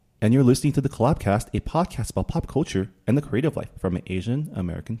and you're listening to the Collabcast, a podcast about pop culture and the creative life from an Asian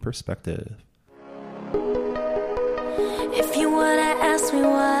American perspective. If you wanna ask me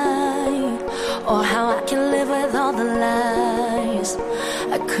why, or how I can live with all the lies,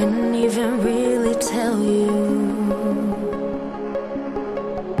 I couldn't even really tell you.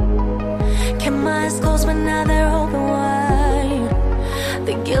 Kept my eyes closed but now they're open wide.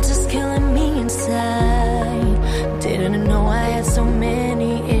 The guilt is killing me inside. Didn't know I had so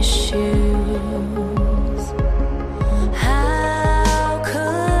many issues. How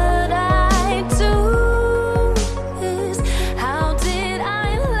could I do this? How did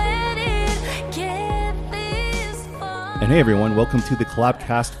I let it get this far? And hey everyone, welcome to the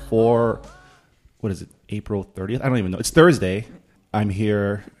Collabcast for, what is it, April 30th? I don't even know. It's Thursday. I'm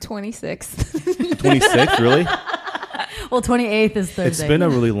here. 26th. 26th, really? Well, 28th is Thursday. It's been a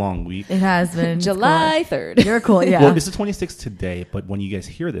really long week. It has been. July Cool. 3rd. You're cool, yeah. Well, it's the 26th today, but when you guys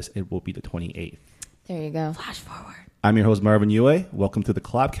hear this, it will be the 28th. There you go. Flash forward. I'm your host, Marvin Yue. Welcome to the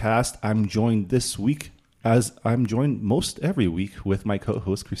Collabcast. I'm joined this week, as I'm joined most every week, with my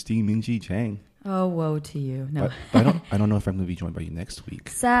co-host, Christine Minji Chang. Oh, woe to you. No. But I don't know if I'm going to be joined by you next week.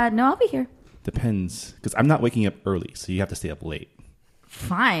 Sad. No, I'll be here. Depends, because I'm not waking up early, so you have to stay up late.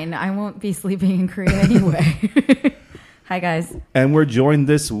 Fine. I won't be sleeping in Korea anyway. Hi, guys. And we're joined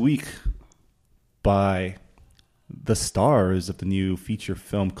this week by the stars of the new feature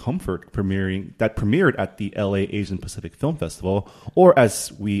film Comfort premiered at the LA Asian Pacific Film Festival, or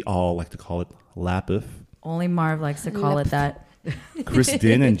as we all like to call it, LAPIF. Only Marv likes to call it that. Chris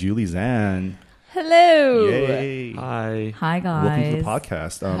Din and Julie Zan. Hello. Yay. Hi. Hi, guys. Welcome to the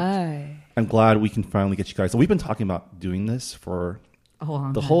podcast. Hi. I'm glad we can finally get you guys. So we've been talking about doing this for A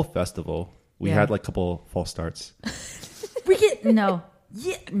long the time. whole festival. We Yeah. had like a couple false starts. We get no.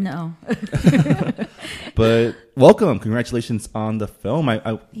 Yeah, no. But welcome. Congratulations on the film.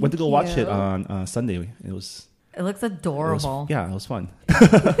 I went to go watch you. it on Sunday. It was It looks adorable. yeah, it was fun.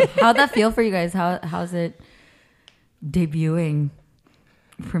 How'd that feel for you guys? How's it debuting,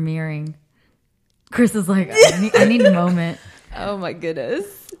 premiering? Chris is like, I need a moment. Oh my goodness.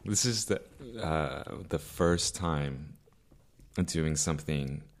 This is the first time I'm doing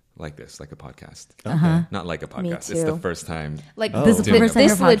something like this, like a podcast. Not like a podcast. It's the too. first time. Like Oh. This is the first time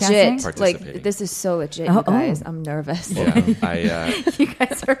this you're legit. podcasting? Participating. Like this is so legit, Oh, you guys. oh. I'm nervous. Yeah, You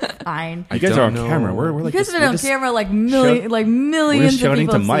guys are fine. I You guys don't are on know. camera. We're You like guys just- have been we're on just camera like we're millions just of shouting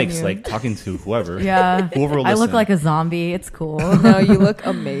people to have seen mics, you. like talking to whoever. Yeah, Whoever will I look listen. like a zombie. It's cool. No, you look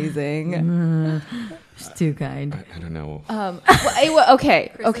amazing. Just too kind. I don't know.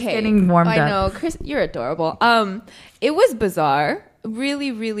 Okay. Chris is Okay. getting warmed I up. know, Chris. You're adorable. It was bizarre.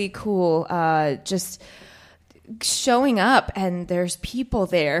 Really, really cool. Just showing up, and there's people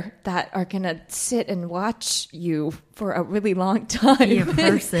there that are gonna sit and watch you for a really long time. Be a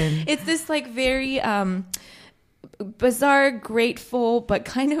person. It's this like very bizarre, grateful, but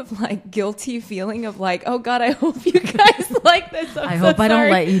kind of like guilty feeling of like, oh God, I hope you guys like this. I hope I don't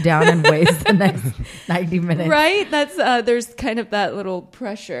let you down and waste the next 90 minutes. Right? That's there's kind of that little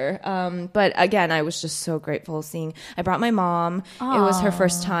pressure. But again, I was just so grateful seeing. I brought my mom. It was her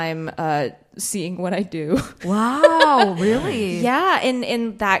first time seeing what I do. Wow, really? Yeah,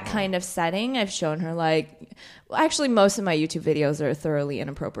 in that kind of setting, I've shown her like. Actually, most of my YouTube videos are thoroughly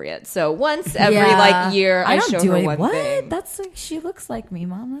inappropriate. So once every like year, I don't show do her it. one What? thing. That's like, she looks like me,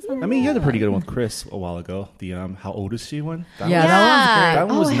 Mom. That's I mean, you had a pretty good one with Chris a while ago. The how old is she one? That Yeah, was, that that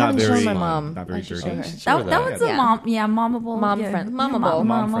one was I not haven't very shown my mom. not very I should dirty. show her. that one's a Yeah. mom. Yeah, mommable. Mom yeah. friend- Yeah, mommable.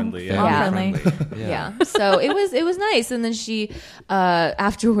 Mom friendly, yeah. Mom Yeah. friendly. Yeah. So it was nice. And then she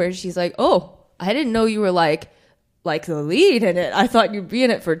afterwards she's like, "Oh, I didn't know you were like the lead in it. I thought you'd be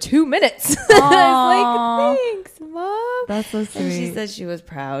in it for 2 minutes." I was like, "Thanks, Mom." That's so sweet. And she said she was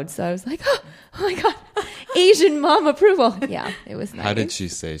proud. So I was like, "Oh my God, Asian mom approval." Yeah, it was nice. How did she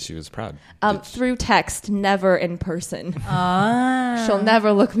say she was proud? Through text, never in person. Ah. She'll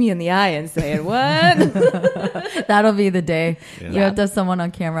never look me in the eye and say, "What?" That'll be the day. Yeah. You have to have someone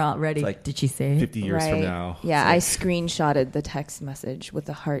on camera already. It's like Did she say it? 50 years from now. Yeah, I It's screenshotted the text message with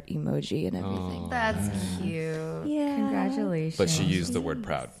the heart emoji and everything. That's cute. Yeah. Congratulations. But she used the word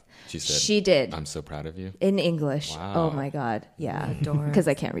proud. She said, She did. I'm so proud of you. In English. Wow. Oh my God. Yeah. Adore it. Because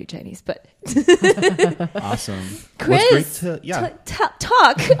I can't read Chinese. But awesome. Chris, Well, it's great to, yeah.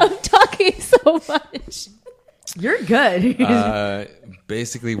 talk. I'm talking so much. You're good.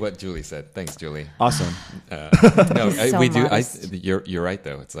 Basically what Julie said. Thanks, Julie. Awesome. No, so we do. modest. You're right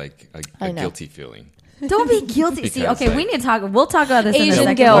though. It's like I a know. guilty feeling. Don't be guilty. See, Because, okay, we like- need to talk. We'll talk about this in Asian a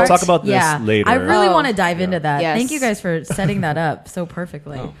second. guilt. We'll talk about this yeah, later. I really Oh. want to dive into that. Yes. Thank you guys for setting that up so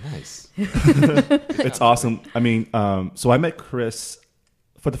perfectly. Oh, nice. It's awesome. I mean, so I met Chris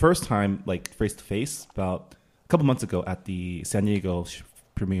for the first time, like face to face, about a couple months ago at the San Diego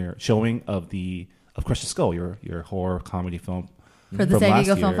premiere showing of Crush the Skull, your horror comedy film For the from San last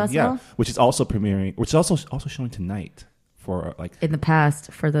Diego Film year. Festival? Yeah, which is also premiering, which is also showing tonight for like. In the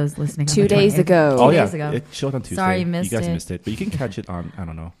past, for those listening. on 2 the days 20th. ago. Oh 2 yeah, days ago. it showed on Tuesday. Sorry, you missed You guys it. missed it, but you can catch it on. I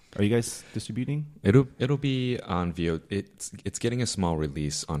don't know. Are you guys distributing? It'll be on VO. It's getting a small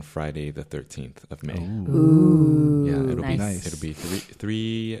release on Friday the 13th of May. Yeah, it'll be Nice. it'll be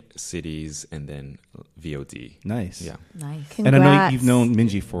three cities and then VOD. Nice. Yeah. Nice. And I know Congrats. you've known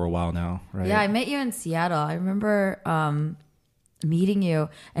Minji for a while now, right? Yeah, I met you in Seattle. I remember meeting you,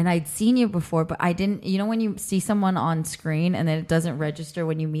 and I'd seen you before, but I didn't. You know, when you see someone on screen and then it doesn't register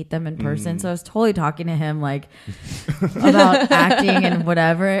when you meet them in person. So I was totally talking to him like about acting and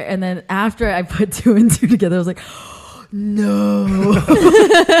whatever. And then after I put 2 and 2 together, I was like, no.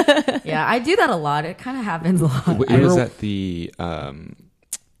 Yeah, I do that a lot. It kind of happens a lot. It was at the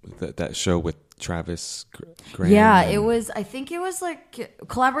that show with Travis Graham. Yeah, it was. I think it was like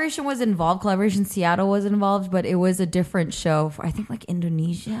collaboration was involved. Collaboration Seattle was involved, but it was a different show. For, I think like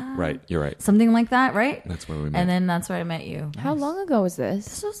Indonesia. Right, you're right. Something like that, right? That's where we met. And then that's where I met you. How long ago was This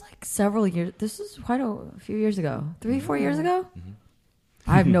this? was like several years. This was quite a few years ago. 3-4 years ago.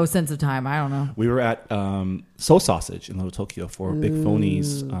 I have no sense of time. I don't know. We were at Soul Sausage in Little Tokyo for Big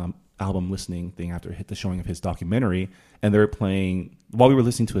Phony's album listening thing after the showing of his documentary, and they were playing while we were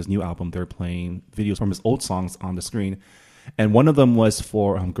listening to his new album. They were playing videos from his old songs on the screen, and one of them was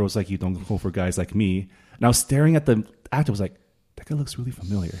for "Girls Like You Don't Go for Guys Like Me." And I was staring at the actor, was like, "That guy looks really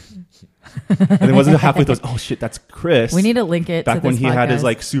familiar." And it wasn't halfway through. Oh shit, that's Chris. We need to link it back to when this he had his podcast.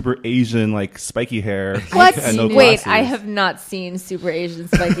 like super Asian like spiky hair. What? and no Wait, glasses. I have not seen super Asian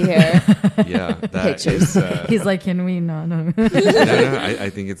spiky hair. yeah, that Pictures. is, He's like, can we? No. no, I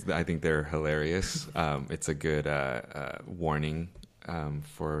think they're hilarious. It's a good warning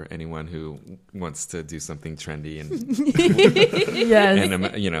for anyone who wants to do something trendy and Yes.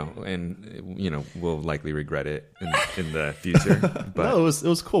 and will likely regret it in the future. But No, it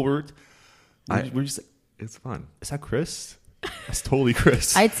was cool. We're just. it's fun. Is that Chris? That's totally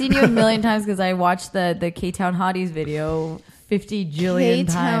Chris. I'd seen you a million times because I watched the K-Town Hotties video 50 jillion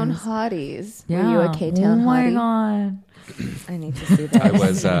K-Town times. hotties. Yeah. Were you a K-Town Oh my hottie? god. I need to see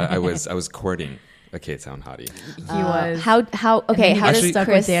that. I was courting a K-Town hottie. He was. How? Okay, how Actually- does stuck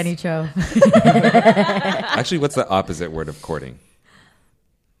Chris? with Danny Cho. Actually, what's the opposite word of courting?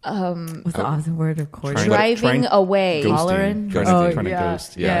 What's the opposite word of course? Driving away. Ghosting. Hollering? Ghosting. Oh, Trying to yeah.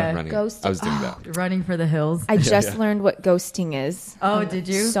 ghost. Yeah, running. Ghost- I was doing that. Running for the hills. I just learned what ghosting is. Oh, did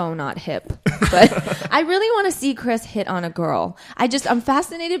you? So not hip. But I really want to see Chris hit on a girl. I'm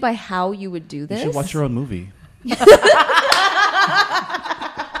fascinated by how you would do You this. should watch your own movie.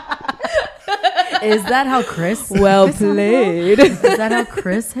 Is that how Chris? Well played. Is that how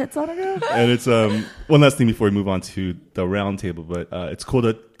Chris hits on a girl? And it's one last thing before we move on to the round table, but it's cool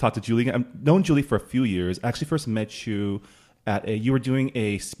to talk to Julie. I've known Julie for a few years. I actually first met you you were doing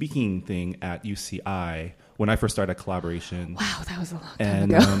a speaking thing at UCI when I first started a collaboration. Wow, that was a long time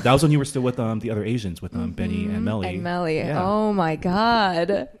And ago. that was when you were still with the other Asians, with Benny and Melly. And Melly. Yeah. Oh my God.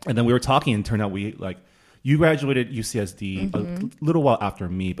 And then we were talking, and it turned out you graduated UCSD a little while after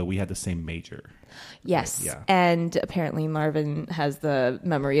me, but we had the same major. Yes. Yeah. And apparently Marvin has the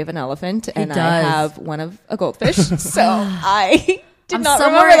memory of an elephant, and I does. have one of a goldfish. So I did I'm not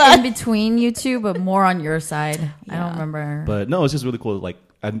somewhere remember that. in between you two, but more on your side. I don't remember. But no, it's just really cool. Like,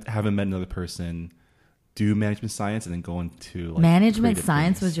 I haven't met another person do management science and then go into like Management creative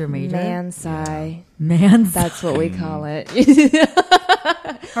science things. was your major. Man-sci. That's That's what we call it.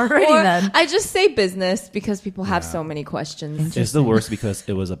 already Or then. I just say business because people have so many questions. It's the worst because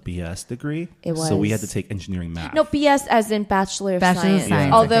it was a BS degree. It So we had was. to take engineering math. No, BS as in Bachelor of Bachelor of Science.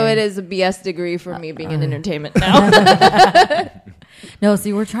 Science, Although okay. it is a BS degree for me being in entertainment now. No,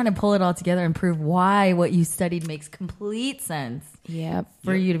 see, we're trying to pull it all together and prove why what you studied makes complete sense Yep.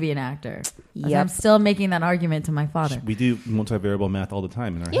 for you to be an actor. Yep. I'm still making that argument to my father. We do multivariable math all the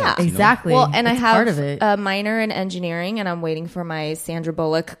time in our Yeah. heads, you know? Exactly. Well, and I It's have part of it. a minor in engineering, and I'm waiting for my Sandra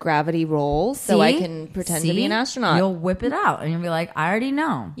Bullock gravity role so I See? can pretend to be See? an astronaut. You'll whip it out and you'll be like, I already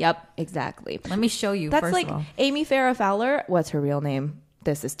know. Yep, exactly. Let me show you. That's first like of all. Amy Farrah Fowler. What's her real name?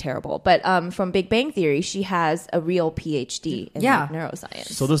 This is terrible. But from Big Bang Theory, she has a real PhD in Yeah. neuroscience.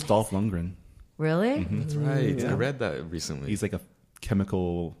 So does Dolph Lundgren. Really? That's right. I read that recently. He's like a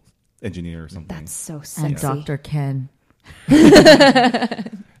chemical engineer or something. That's so And sexy. Dr. Ken.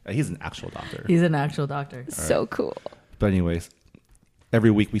 He's an actual doctor. He's an actual doctor. So cool. But anyways,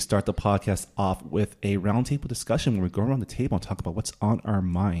 every week we start the podcast off with a roundtable discussion where we go around the table and talk about what's on our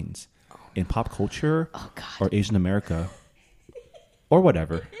minds in pop culture Oh, God. or Asian America. or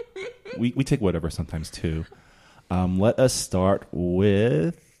whatever. We take whatever sometimes too. Let us start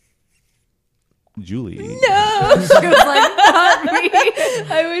with Julie. She was like, not me.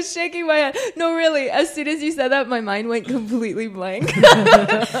 I was shaking my head. No, really. As soon as you said that, my mind went completely blank.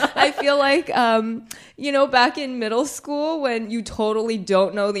 I feel like, back in middle school when you totally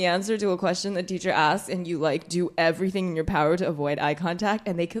don't know the answer to a question the teacher asks and you like do everything in your power to avoid eye contact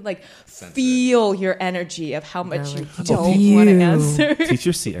and they could like feel your energy of how much you don't want to answer.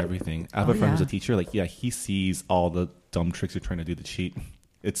 Teachers see everything. I have a friend who's a teacher. Like, yeah, he sees all the dumb tricks you're trying to do to cheat.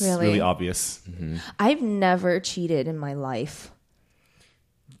 It's really obvious. Mm-hmm. I've never cheated in my life.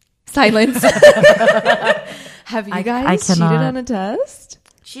 Silence. Have you guys cheated on a test?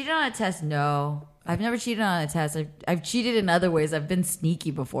 Cheated on a test? No. I've never cheated on a test. I've cheated in other ways. I've been sneaky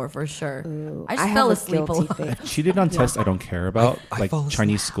before, for sure. Ooh, I just fell asleep a lot. I cheated on tests I don't care about, like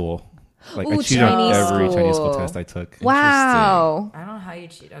Chinese school. Like Ooh, I cheated on Chinese every school. Chinese school test I took. Wow. I don't know how you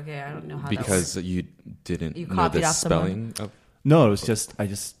cheat. Okay, I don't know how Because that works. you didn't You know copied the off someone? spelling of. No, it was just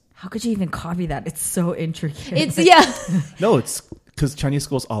How could you even copy that? It's so intricate. It's because Chinese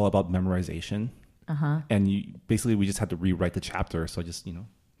school is all about memorization. And we just had to rewrite the chapter. So I just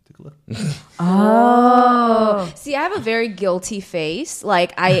took a look. See, I have a very guilty face.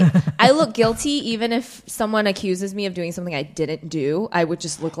 Like I look guilty even if someone accuses me of doing something I didn't do. I would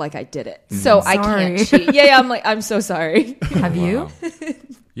just look like I did it. So I can't cheat. Yeah, I'm like, I'm so sorry. Have you?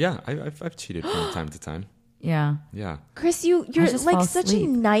 Yeah, I've cheated from time to time. Yeah. Yeah. Chris, you're just like fall such a asleep.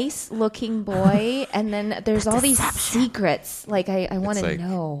 nice looking boy, and then there's all these secrets. Like I want It's to like,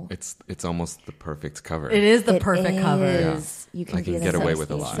 know. It's almost the perfect cover. It is the It perfect cover. is. You can I can be get the away nice with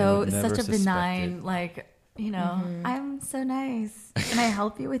a lot. So would it's never such a suspect benign, it. like, I'm so nice. Can I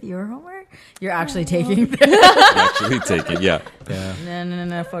help you with your homework? You're actually taking Actually taken. Yeah. Yeah.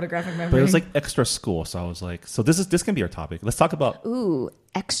 no, photographic memory. But it was like extra school. So I was like, so this can be our topic. Let's talk about, Ooh,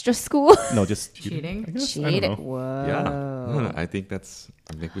 extra school. no, just Cheating? I guess. I don't know. Whoa. Yeah. No, I think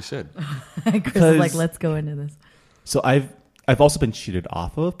we should. Chris is because- like, let's go into this. So I've also been cheated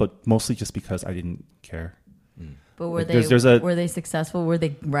off of, but mostly just because I didn't care. But were Like, they were they successful? Were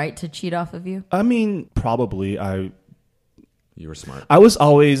they right to cheat off of you? I mean, probably You were smart. I was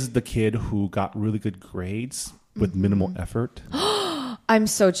always the kid who got really good grades with minimal effort. I'm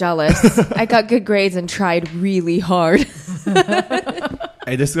so jealous. I got good grades and tried really hard.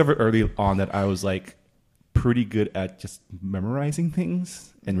 I discovered early on that I was like pretty good at just memorizing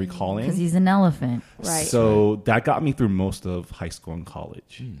things and recalling. Because he's an elephant. Right. So that got me through most of high school and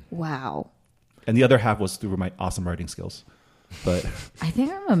college. Wow. And the other half was through my awesome writing skills. But I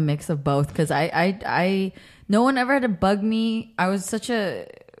think I'm a mix of both because I no one ever had to bug me. I was such a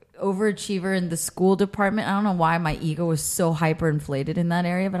overachiever in the school department. I don't know why my ego was so hyperinflated in that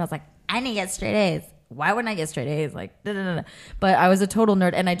area, but I was like, I need to get straight A's. Why wouldn't I get straight A's? Like, da, da, da, da. But I was a total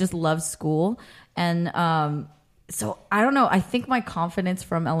nerd and I just loved school. And so I don't know. I think my confidence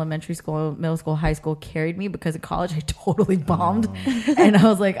from elementary school, middle school, high school carried me because in college I totally bombed. And I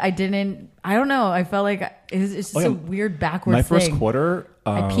was like, I don't know. I felt like it's just a weird backwards my first thing. quarter,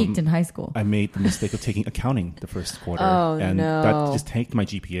 I peaked in high school. I made the mistake of taking accounting the first quarter. Oh, and no. that just tanked my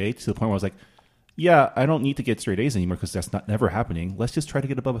GPA to the point where I was like, yeah, I don't need to get straight A's anymore because that's not happening. Let's just try to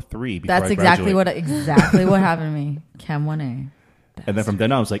get above a 3 before That's I exactly graduate. what happened to me. Chem 1A. And then from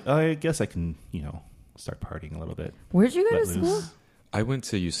then on, I was like, I guess I can, start partying a little bit. Where'd you go Let to loose. school? I went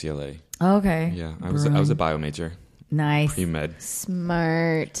to UCLA. Oh, okay. Yeah, I was a bio major, Nice. pre-med.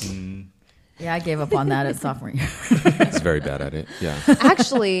 Smart. Yeah, I gave up on that at sophomore year. It's very bad at it. Yeah.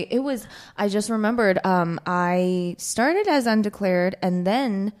 Actually, I just remembered, I started as undeclared and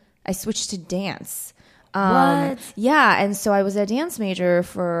then I switched to dance. What? Yeah, and so I was a dance major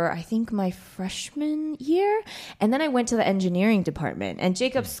for I think my freshman year, and then I went to the engineering department. And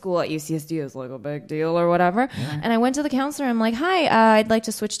Jacob's school at UCSD is like a big deal or whatever. And I went to the counselor. I'm like, "Hi, I'd like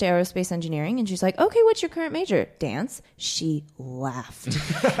to switch to aerospace engineering." And she's like, "Okay, what's your current major?" Dance. She laughed,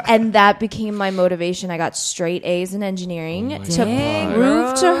 and that became my motivation. I got straight A's in engineering to Dang,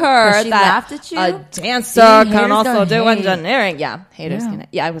 prove to bro. her 'Cause she that laughed at you? a dancer See, can haters also don't do hate. engineering. Yeah, haters Yeah. can.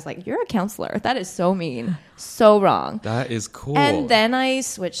 Yeah, I was like, "You're a counselor. That is so mean." So wrong. That is cool. And then I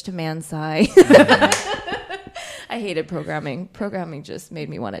switched to man sci. I hated programming. Programming just made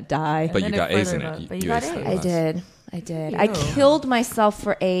me want to die. But you then got it A's in further it. up. But you got aced A's. that I class. did. I did. I Ew. killed myself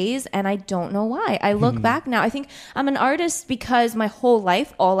for A's, and I don't know why. I look back now. I think I'm an artist because my whole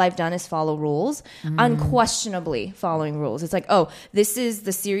life, all I've done is follow rules, unquestionably following rules. It's like, oh, this is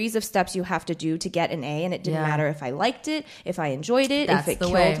the series of steps you have to do to get an A, and it didn't Yeah. matter if I liked it, if I enjoyed it, That's if it the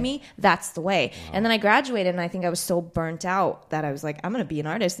killed way. me. That's the way. And then I graduated, and I think I was so burnt out that I was like, I'm going to be an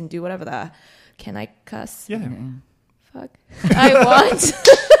artist and do whatever the... Can I cuss? Yeah. fuck I want.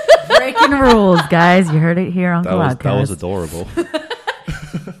 Breaking rules, guys. You heard it here on the podcast. That was adorable.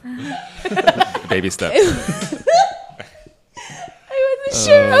 Baby steps. I wasn't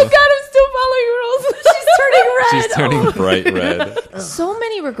sure. Oh God, I'm still following rules. She's turning bright red. So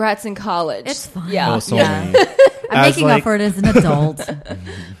many regrets in college. It's fine. Yeah, Oh, so Yeah. many. I'm As, making up like- for it as an adult.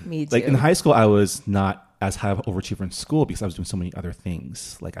 me too. Like in high school, I was not as high of an overachiever in school because I was doing so many other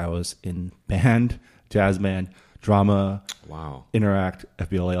things. Like I was in band, jazz band, drama, Wow. interact,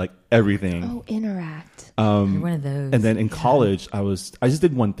 FBLA, like everything. Oh, interact. You're one of those. And then in college, I just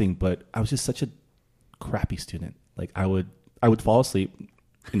did one thing, but I was just such a crappy student. Like I would fall asleep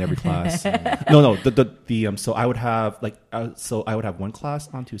in every class. So I would have I would have one class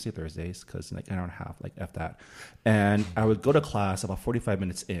on Tuesday, Thursdays because like an hour and a half, like F that, and I would go to class about 45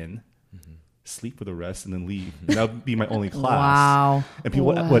 minutes in, sleep for the rest, and then leave. And that would be my only class. Wow. And people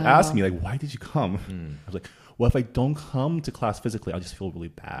would ask me like, "Why did you come?" I was like, "Well, if I don't come to class physically, I'll just feel really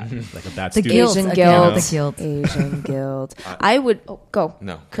bad, like a bad The student." guilt. Asian again, guilt. the guilt. Asian guilt. I would go.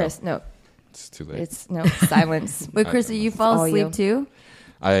 No, Chris. go. No, It's too late. it's no silence. Wait, Chris, you fall all asleep you. too?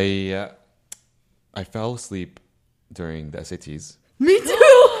 I fell asleep during the SATs Me too.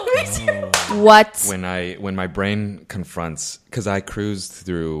 What? when my brain confronts, because I cruised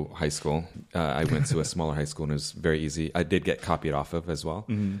through high school. I went to a smaller high school and it was very easy. I did get copied off of as well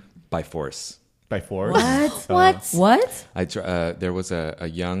by force. By force. What? What? There was a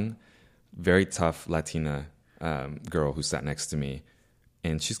young, very tough Latina girl who sat next to me,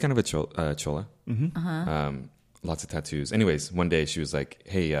 and she's kind of a chola. Lots of tattoos. Anyways, one day she was like,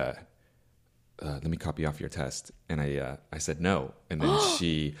 "Hey, let me copy off your test," and I said no, and then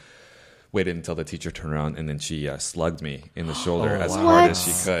she waited until the teacher turned around, and then she slugged me in the shoulder as hard as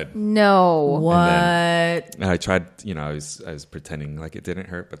she could. No. What? And I tried, I was pretending like it didn't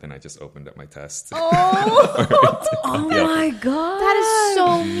hurt, but then I just opened up my test. Oh my god. That is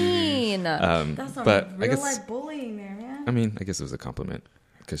so mean. That's some but I real guess- life bullying there, man. I mean, I guess it was a compliment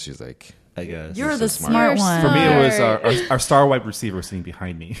because she's like, I guess. You're so the smart. smart one. For me, it was Smart. our star wide receiver sitting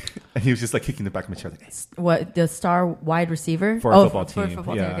behind me, and he was just like kicking the back of my chair, like, "Hey, What, the star wide receiver? for a football for team." a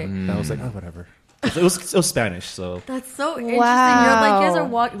football Yeah, team. Okay. and I was like, "Oh, whatever." It was Spanish, so That's so interesting. Wow. You're like, you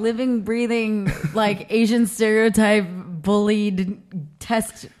guys are living, breathing, like Asian stereotype bullied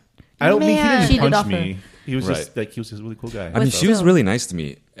test. I don't mean he Man. didn't Cheated punch off me. He was Right. just like he was just a really cool guy. I mean, But she was still. really nice to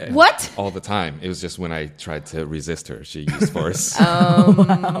me. What? All the time. It was just when I tried to resist her, she used force.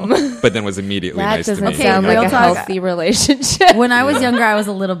 But then was immediately That nice to doesn't me. Okay, sound real like a talk. healthy relationship. When I was younger, I was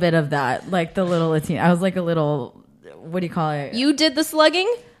a little bit of that, like the little Latina. I was like a little, what do you call it? You did the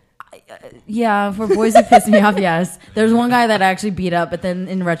slugging? Yeah, for boys who piss me off, yes. There's one guy that I actually beat up, but then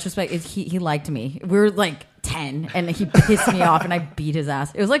in retrospect, he liked me. We were like 10, and he pissed me off, and I beat his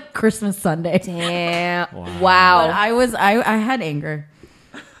ass. It was like Christmas Sunday. Damn. But Wow. I had anger.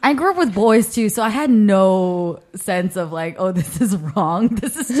 I grew up with boys too, so I had no sense of like, oh, this is wrong.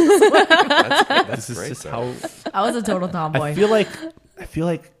 This is just This is great, just though. how I was a total tomboy. I feel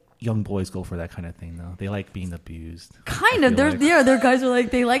like young boys go for that kind of thing though. They like being abused. Kind I of. feel There's like. there guys are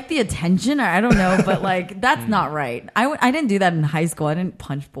like they like the attention, or I don't know, but like that's not right. I didn't do that in high school. I didn't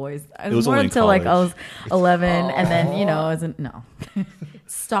punch boys. I It was more only in until like I was college. 11, and then I wasn't. No,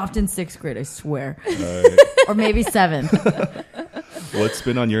 stopped in 6th grade. I swear, or maybe 7th. What's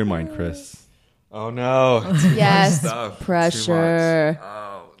been on your mind, Chris? Oh no. Yes. Stuff. Too Pressure. much.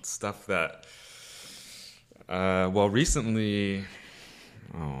 Oh, stuff that. Well, recently,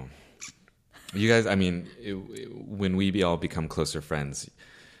 you guys. I mean, when we all become closer friends,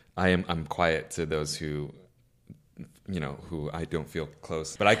 I'm quiet to those who I don't feel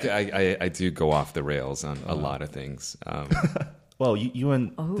close. But I do go off the rails on a lot of things. Well, you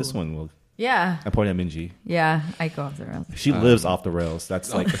and this one will. Yeah, I point at Minji. yeah. I go off the rails. She lives off the rails.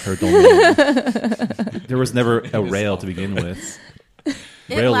 That's like her domain. There was never a rail to begin with. It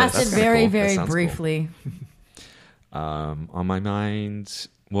Rail lasted lift. That's very, cool. That very sounds cool. briefly. On my mind,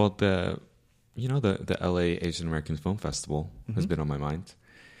 well, the LA Asian American Film Festival has been on my mind,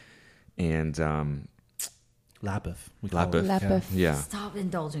 and Lapif. We call Lapif. it. Lapif. yeah, Stop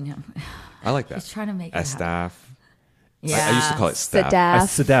indulging him. I like that. He's trying to make it As happen. staff, Yeah, I used to call it staff.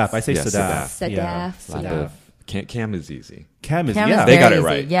 Sadaf. I say Yeah, Sadaf. Yeah. Sadaf. Lapif. Cam is easy. Cam is Cam yeah. is They got very it easy.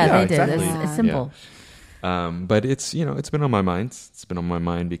 right. Yeah, Yeah, they did. exactly. It's simple. But it's it's been on my mind. It's been on my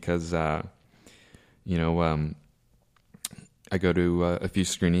mind because I go to a few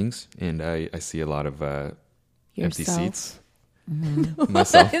screenings and I see a lot of empty Yourself. seats. Mm-hmm.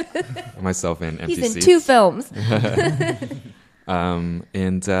 Myself and empty He's in seats. 2 films.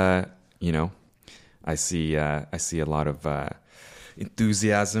 I see a lot of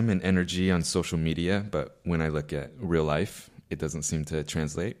enthusiasm and energy on social media, but when I look at real life, it doesn't seem to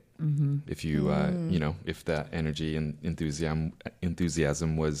translate. If you if that energy and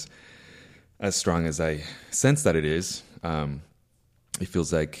enthusiasm was as strong as I sense that it is, it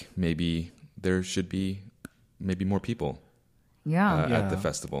feels like maybe there should be maybe more people at the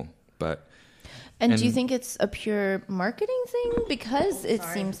festival. And do you think it's a pure marketing thing? Because it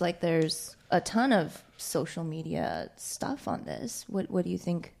seems like there's a ton of social media stuff on this. What do you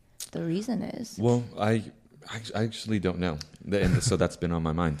think the reason is? Well, I actually don't know. And so that's been on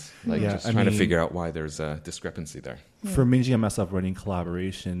my mind. Just trying to figure out why there's a discrepancy there. For Minji and myself running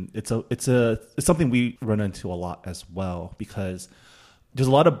collaboration, it's something we run into a lot as well, because there's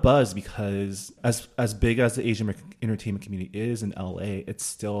a lot of buzz, because as big as the Asian entertainment community is in LA, it's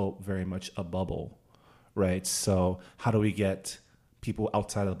still very much a bubble, right? So how do we get people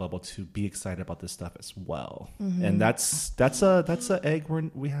outside of the bubble to be excited about this stuff as well? And that's a egg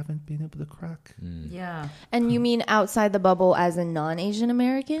we haven't been able to crack. Yeah. And you mean outside the bubble as in non-Asian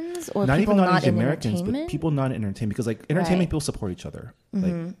Americans, or Not people even not non-Asian in Americans, entertainment? but people not in entertainment, because like entertainment Right. people support each other,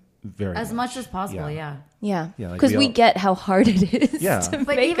 like very As much as possible, yeah. Yeah, Yeah, like because we we all- get how hard it is. Yeah. to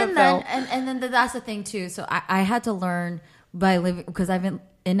But make even a then, film. and then that's the thing too. So I had to learn by living, because I've been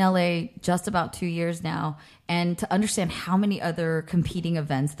in LA just about 2 years now, and to understand how many other competing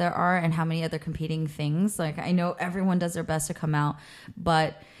events there are and how many other competing things. Like, I know everyone does their best to come out,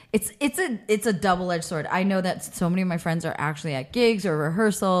 but it's a double-edged sword. I know that so many of my friends are actually at gigs or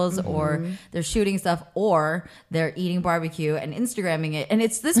rehearsals, or they're shooting stuff, or they're eating barbecue and Instagramming it, and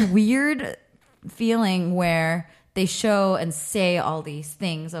it's this weird feeling where they show and say all these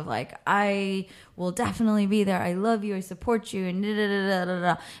things of like, I will definitely be there, I love you, I support you, and da, da, da, da, da,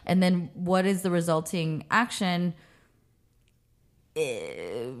 da. And then what is the resulting action?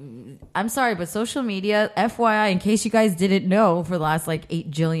 I'm sorry, but social media, FYI, in case you guys didn't know, for the last like 8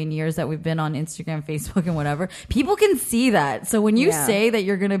 jillion years that we've been on Instagram, Facebook, and whatever, people can see that. So when you say that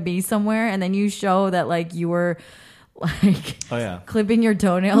you're gonna be somewhere, and then you show that like you were like clipping your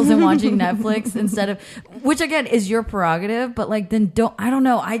toenails and watching Netflix instead of, which again is your prerogative, but like then I don't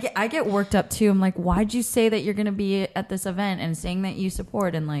know, I get worked up too. I'm like, why'd you say that you're gonna be at this event and saying that you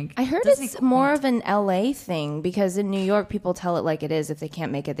support, and like, I heard it's more of an LA thing, because in New York people tell it like it is. If they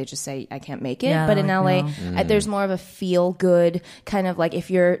can't make it, they just say I can't make it. Yeah, but in like, LA, there's more of a feel good kind of like, if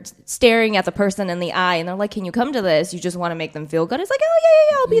you're staring at the person in the eye and they're like, can you come to this? You just want to make them feel good. It's like, oh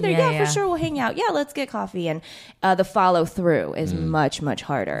yeah, I'll be there. Yeah, for sure, we'll hang out. Yeah, let's get coffee. And the follow through is much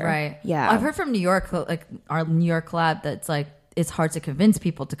harder. Right. Yeah. I've heard from New York, like our New York collab, that's like, it's hard to convince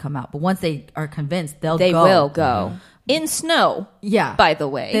people to come out, but once they are convinced, they will go in snow. Yeah. By the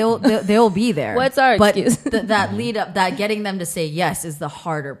way, they'll be there. What's our excuse? That lead up, that getting them to say yes is the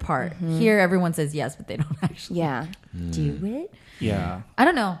harder part. Here, everyone says yes, but they don't actually do it. Yeah. I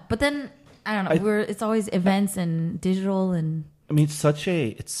don't know, but then I don't know. It's always events and digital, and I mean,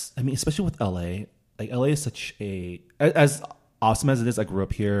 especially with LA. Like LA is such as awesome as it is. I grew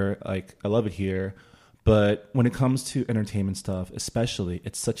up here. Like I love it here, but when it comes to entertainment stuff, especially,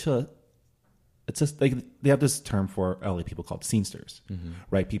 it's just like they have this term for LA people called scenesters,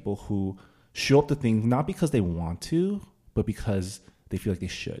 right? People who show up to things not because they want to, but because they feel like they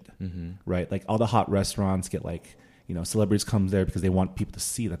should, right? Like all the hot restaurants get like, celebrities come there because they want people to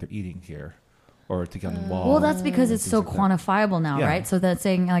see that they're eating here, or to get on the wall. well, that's because it's so like that. quantifiable now, Yeah. right? So that's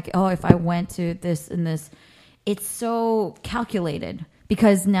saying like, oh, if I went to this and this, it's so calculated.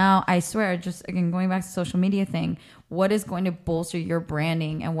 Because now, I swear, just again, going back to the social media thing, what is going to bolster your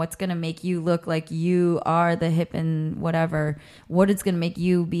branding, and what's going to make you look like you are the hip and whatever? What is going to make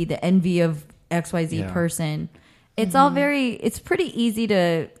you be the envy of XYZ person? It's all it's pretty easy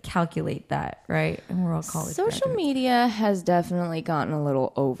to calculate that, right? And we're all college Social graduates. media has definitely gotten a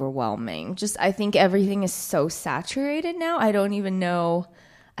little overwhelming. I think everything is so saturated now. I don't know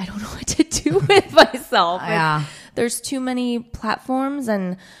what to do with myself. Yeah. There's too many platforms,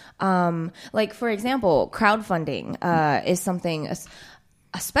 and like, for example, crowdfunding is something,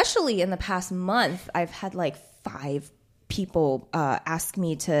 especially in the past month, I've had like 5 people ask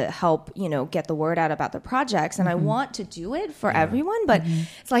me to help, get the word out about the projects, and I want to do it for everyone, but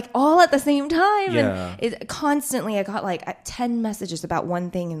it's like all at the same time. Yeah. And constantly I got like 10 messages about one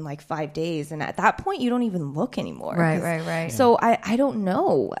thing in like 5 days, and at that point you don't even look anymore. Right. So I don't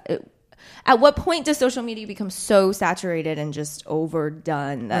know. At what point does social media become so saturated and just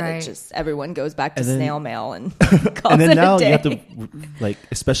overdone that it just, everyone goes back to snail mail and calls and then it now a day? you have to, like,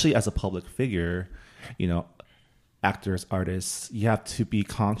 especially as a public figure, actors, artists, you have to be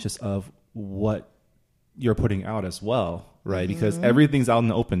conscious of what you're putting out as well, right? Because everything's out in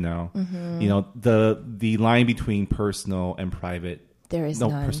the open now. You know, the line between personal and private, There is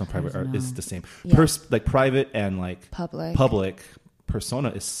none. personal private is the same. Yeah. Like private and like Public. persona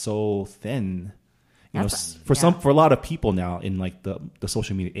is so thin. You know, That's- for a lot of people now in like the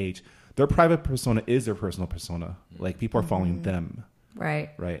social media age, their private persona is their personal persona. Like people are following them, Right.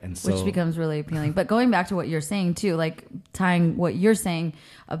 right? And so Which becomes really appealing. But going back to what you're saying too, like tying what you're saying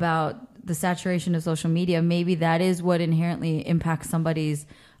about the saturation of social media, maybe that is what inherently impacts somebody's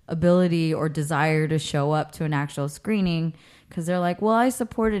ability or desire to show up to an actual screening, because they're like, well, I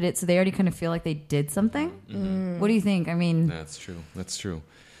supported it, so they already kind of feel like they did something. What do you think? I mean, That's true.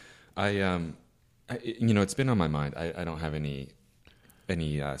 I you know, it's been on my mind. I don't have any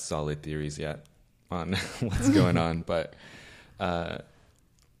solid theories yet on what's going on, but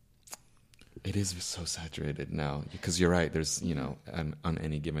it is so saturated now, because you're right. There's, you know, on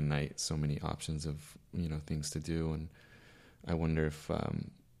any given night, so many options of, you know, things to do, and I wonder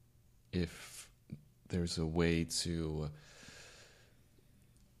if there's a way to.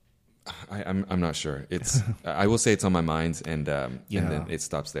 I'm not sure. It's I will say it's on my mind, and then it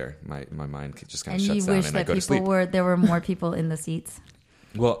stops there. My mind just kind and of shuts you down, wish and I that go to sleep. there were more people in the seats.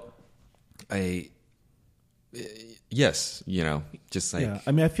 Well, yes, you know, just like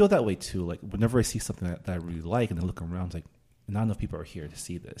I mean, I feel that way too. Like whenever I see something that I really like, and I look around, it's like not enough people are here to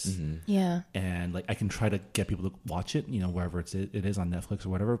see this. Yeah. And like I can try to get people to watch it, you know, wherever it is on Netflix or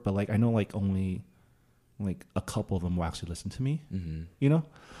whatever. But like I know like only like a couple of them will actually listen to me. You know,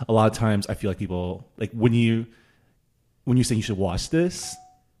 a lot of times I feel like people like when you say you should watch this,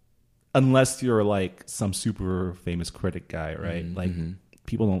 unless you're like some super famous critic guy, right? Like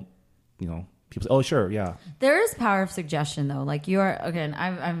people don't, you know. People say, "Oh, sure, yeah." There is power of suggestion, though. Like you are, again,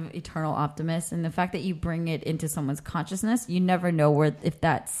 I'm an eternal optimist, and the fact that you bring it into someone's consciousness, you never know where if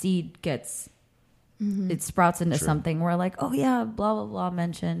that seed gets, it sprouts into something where, like, oh yeah, blah blah blah,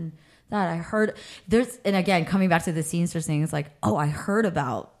 mention that I heard. And again, coming back to the Scenester thing, it's like, oh, I heard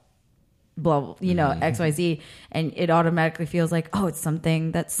about blah, you know, XYZ, and it automatically feels like, oh, it's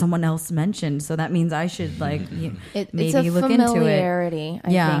something that someone else mentioned, so that means I should like It's maybe a look into it. familiarity.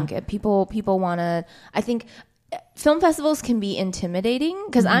 I think people want to. I think film festivals can be intimidating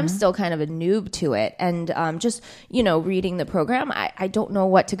because I'm still kind of a noob to it, and just, you know, reading the program, I don't know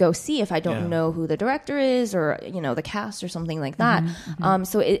what to go see if I don't know who the director is or, you know, the cast or something like that.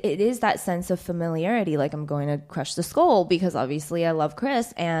 So it is that sense of familiarity. Like I'm going to Crush the Skull because obviously I love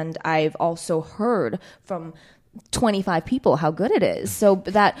Chris, and I've also heard from 25 people how good it is. So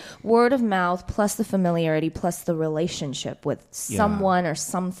that word of mouth plus the familiarity plus the relationship with someone or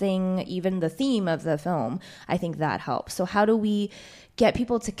something, even the theme of the film, I think that helps. So how do we get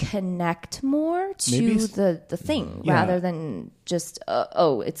people to connect more to the thing rather than just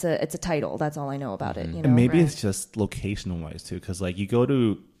it's a title, that's all I know about it, you know? And maybe it's just locational wise too, because like you go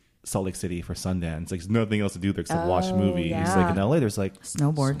to Salt Lake City for Sundance, like there's nothing else to do there except watch movies. Like in LA, there's like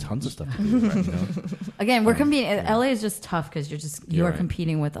Snowboard. tons of stuff to do, right, you know? Again, we're competing. LA is just tough because you're right.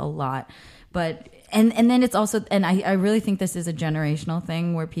 competing with a lot. But and then it's also, and I really think this is a generational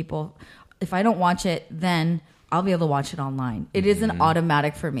thing where people, if I don't watch it, then I'll be able to watch it online. It isn't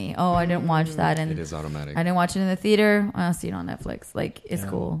automatic for me. Oh, I didn't watch that, and it is automatic. I didn't watch it in the theater. I'll see it on Netflix. Like it's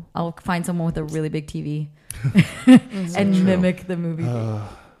cool. I'll find someone with a really big TV and mimic the movie.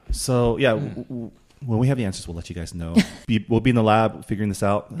 So yeah, when we have the answers, we'll let you guys know. We'll be in the lab figuring this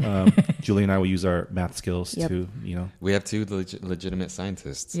out. Julie and I will use our math skills to, you know, We have two legitimate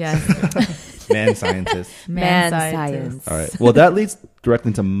scientists. Yes, man scientists. Man scientist. science. All right. Well, that leads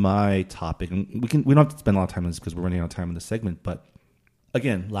directly into my topic, and we don't have to spend a lot of time on this because we're running out of time in this segment. But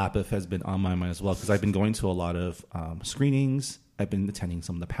again, LAPIF has been on my mind as well because I've been going to a lot of screenings. I've been attending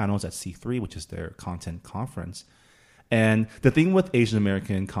some of the panels at C3, which is their content conference. And the thing with Asian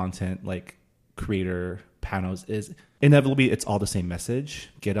American content, like creator panels, is inevitably it's all the same message: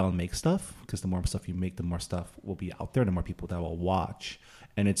 get out and make stuff. Because the more stuff you make, the more stuff will be out there, the more people that will watch.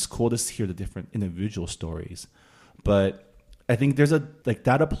 And it's cool to hear the different individual stories. But I think there's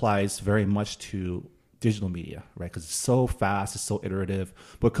that applies very much to digital media, right? Because it's so fast, it's so iterative.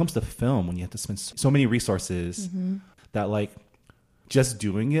 But when it comes to film, when you have to spend so many resources, that like just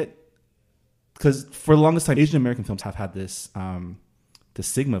doing it. Because for the longest time, Asian American films have had this the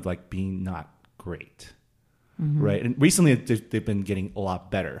stigma of like being not great, right? And recently, they've been getting a lot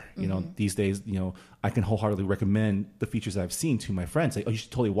better. You know, these days, you know, I can wholeheartedly recommend the features that I've seen to my friends. Like, oh, you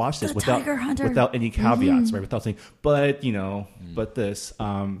should totally watch this without any caveats, right? Without saying, but you know, but this.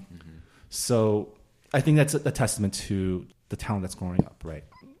 So I think that's a testament to the talent that's growing up, right?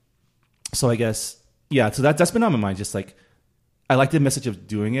 So I guess, yeah. So that's been on my mind. Just like I like the message of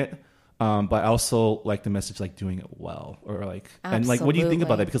doing it. But I also like the message, like doing it well, or like, and like, what do you think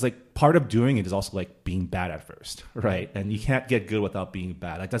about that? Because like part of doing it is also like being bad at first, right? And you can't get good without being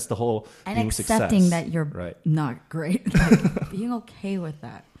bad. Like that's the whole And being accepting success. that you're right. not great, like being okay with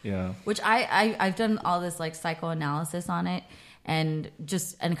that. Yeah. Which I've done all this like psychoanalysis on it, and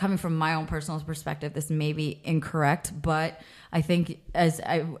coming from my own personal perspective, this may be incorrect, but I think as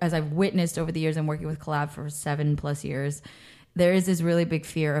I've witnessed over the years and working with Collab for 7+ years, there is this really big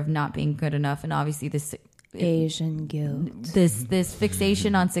fear of not being good enough, and obviously this Asian guilt. This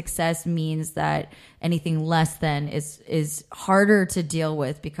fixation on success means that anything less than is harder to deal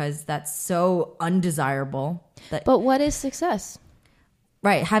with because that's so undesirable. But what is success?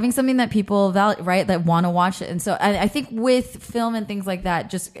 Right, having something that people value, right, that want to watch it. And so I think with film and things like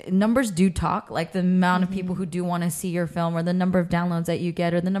that, just numbers do talk, like the amount of people who do want to see your film, or the number of downloads that you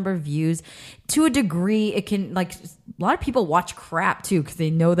get, or the number of views. To a degree, it can, like, a lot of people watch crap too because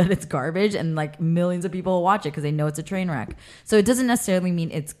they know that it's garbage, and like millions of people will watch it because they know it's a train wreck. So it doesn't necessarily mean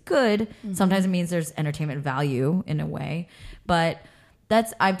it's good. Sometimes it means there's entertainment value in a way. But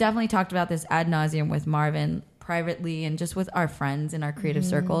I've definitely talked about this ad nauseum with Marvin privately and just with our friends in our creative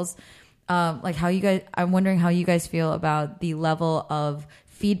circles. Like I'm wondering how you guys feel about the level of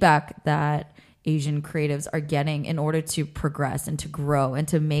feedback that Asian creatives are getting in order to progress and to grow and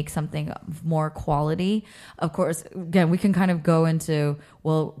to make something of more quality. Of course, again, we can kind of go into,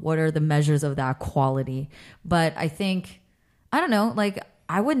 well, what are the measures of that quality? But I think, I don't know, like,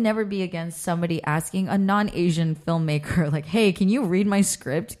 I would never be against somebody asking a non-Asian filmmaker, like, hey, can you read my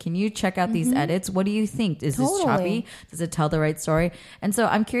script? Can you check out these edits? What do you think? Is this choppy? Does it tell the right story? And so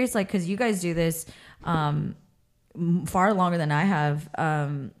I'm curious, like, because you guys do this far longer than I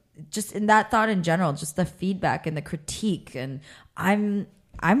have, just in that thought in general, just the feedback and the critique. And I'm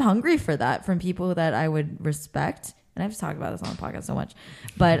hungry for that from people that I would respect. And I've talked about this on the podcast so much.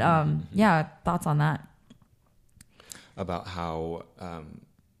 But yeah, thoughts on that? About how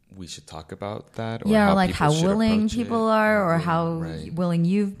we should talk about that, or how like people how should willing approach people it, are, or right, how right. willing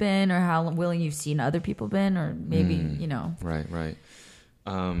you've been, or how willing you've seen other people been, or maybe you know. Right.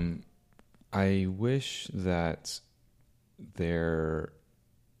 I wish that there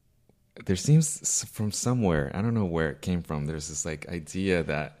seems from somewhere, I don't know where it came from, there's this like idea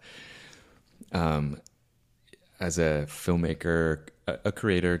that as a filmmaker, a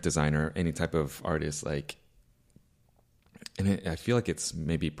creator, designer, any type of artist, like, and I feel like it's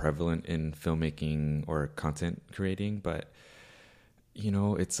maybe prevalent in filmmaking or content creating, but you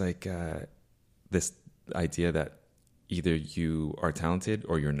know, it's like this idea that either you are talented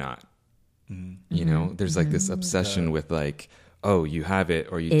or you're not. You know, there's like this obsession with like, oh, you have it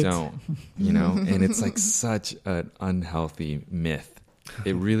or you don't, you know, and it's like such an unhealthy myth.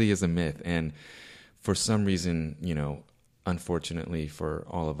 It really is a myth. And for some reason, you know, unfortunately for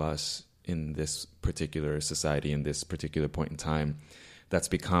all of us in this particular society, in this particular point in time, that's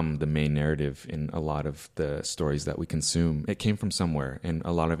become the main narrative in a lot of the stories that we consume. It came from somewhere, and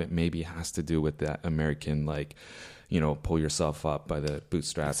a lot of it maybe has to do with that American, like, you know, pull yourself up by the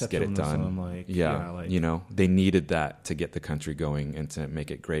bootstraps, get it done. Like, yeah, you know, they needed that to get the country going and to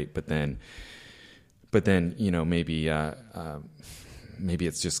make it great. But then, you know, maybe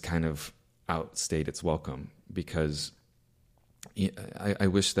it's just kind of outstayed its welcome, because I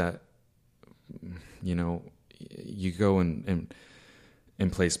wish that, you know, you go and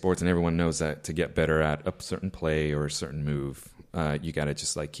play sports, and everyone knows that to get better at a certain play or a certain move, you got to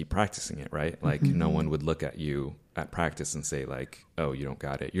just like keep practicing it, right? Like no one would look at you at practice and say like, oh, you don't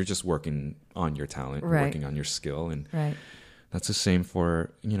got it. You're just working on your talent, working on your skill. And that's the same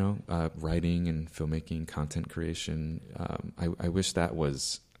for, you know, writing and filmmaking, content creation. I wish there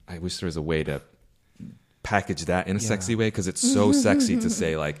was a way to package that in a sexy way, because it's so sexy to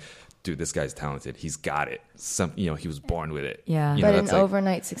say like, dude, this guy's talented. He's got it. You know, he was born with it. Yeah. You But know, an like,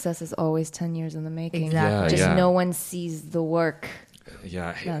 overnight success is always 10 years in the making. Exactly. Just no one sees the work.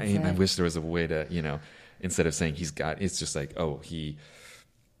 Yeah. That's I it. wish there was a way to, you know, instead of saying he's got, it's just like, oh, he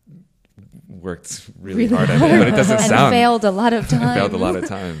worked really hard at it, but it doesn't And sound. failed a lot of times. Failed a lot of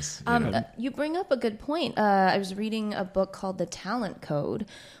times. You know? You bring up a good point. I was reading a book called The Talent Code,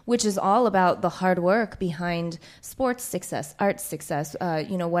 which is all about the hard work behind sports success, art success,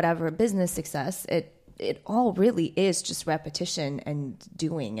 you know, whatever, business success. It all really is just repetition and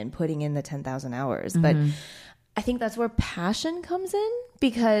doing and putting in the 10,000 hours. But I think that's where passion comes in,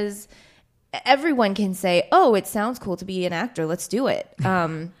 because everyone can say, oh, it sounds cool to be an actor. Let's do it.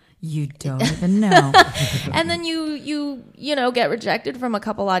 You don't even know. And then you know, get rejected from a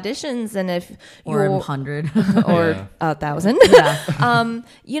couple auditions, and if Or you're 100. or 1,000,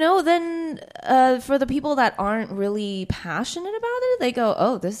 you know, then for the people that aren't really passionate about it, they go,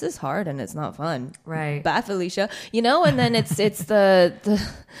 oh, this is hard and it's not fun. Right. Bye, Felicia. You know, and then it's the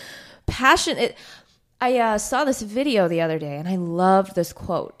passion. I saw this video the other day and I loved this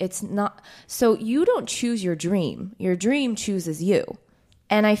quote. It's not, so you don't choose your dream chooses you.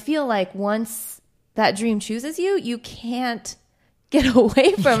 And I feel like once that dream chooses you, you can't get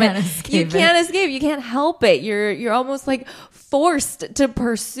away from it. You can't escape. You can't help it. You're almost like forced to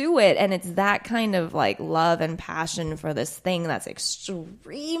pursue it. And it's that kind of like love and passion for this thing that's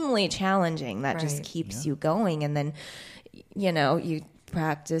extremely challenging that just keeps you going. And then, you know, you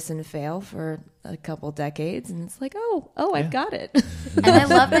practice and fail for a couple decades and it's like, I've got it. And I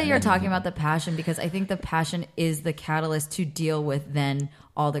love that you're talking about the passion, because I think the passion is the catalyst to deal with then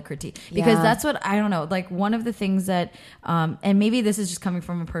all the critique, because that's what, I don't know, like one of the things that and maybe this is just coming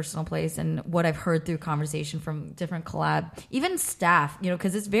from a personal place and what I've heard through conversation from different collab, even staff, you know,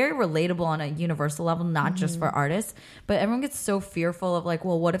 because it's very relatable on a universal level, not just for artists, but everyone gets so fearful of like,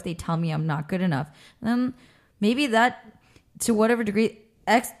 well, what if they tell me I'm not good enough? And then maybe that, to whatever degree,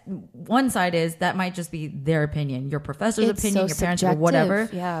 one side is that might just be their opinion, your professor's opinion, your parents, or whatever.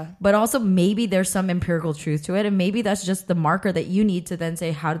 Yeah. But also maybe there's some empirical truth to it, and maybe that's just the marker that you need to then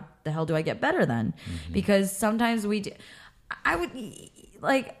say, how the hell do I get better then? Because sometimes I would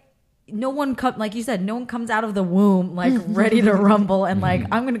like, no one like you said, no one comes out of the womb like ready to rumble and like,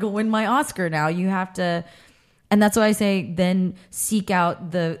 I'm gonna go win my Oscar now. You have to. And that's why I say then seek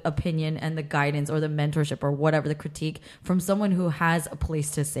out the opinion and the guidance or the mentorship or whatever, the critique from someone who has a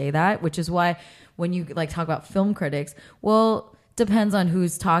place to say that, which is why when you like talk about film critics, well, depends on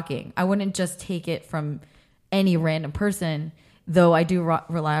who's talking. I wouldn't just take it from any random person, though I do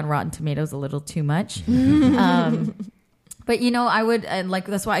rely on Rotten Tomatoes a little too much. But, you know, I would, and like,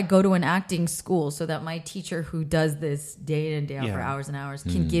 that's why I go to an acting school, so that my teacher who does this day in and day out for hours and hours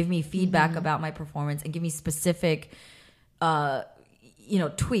can give me feedback about my performance and give me specific, you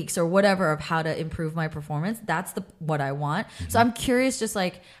know, tweaks or whatever of how to improve my performance. That's what I want. So I'm curious just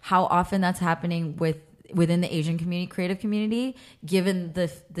like how often that's happening within the Asian community, creative community, given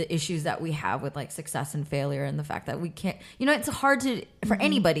the issues that we have with like success and failure and the fact that we can't, you know, it's hard for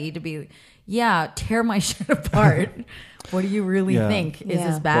anybody to be, tear my shit apart. What do you really think? Is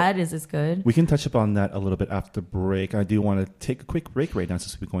this bad? Is this good? We can touch upon that a little bit after break. I do want to take a quick break right now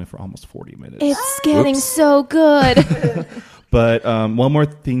since we've been going for almost 40 minutes. It's getting so good. But one more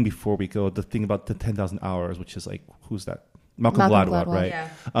thing before we go, the thing about the 10,000 hours, which is like, who's that? Malcolm Gladwell, right? Yeah.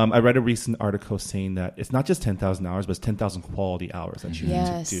 I read a recent article saying that it's not just 10,000 hours, but it's 10,000 quality hours that you need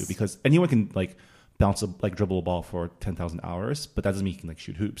to do, because anyone can like dribble a ball for 10,000 hours, but that doesn't mean you can like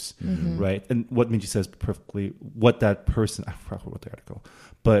shoot hoops, right? And what Minji says perfectly, what that person, I forgot what the article,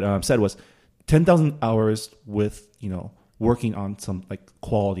 but said was 10,000 hours with, you know, working on some like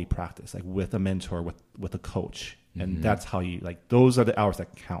quality practice, like with a mentor, with a coach. And that's how you like, those are the hours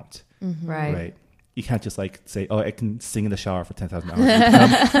that count, right? You can't just like say, oh, I can sing in the shower for 10,000 hours.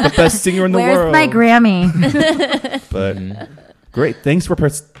 I'm the best singer in the world. Where's my Grammy? But great. Thanks for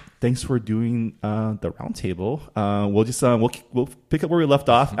doing the roundtable. We'll just we'll pick up where we left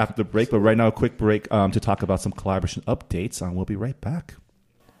off after the break. But right now, a quick break to talk about some collaboration updates. We'll be right back.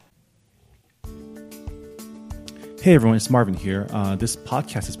 Hey everyone, it's Marvin here. This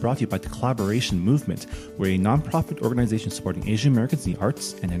podcast is brought to you by the Collaboration Movement. We're a nonprofit organization supporting Asian Americans in the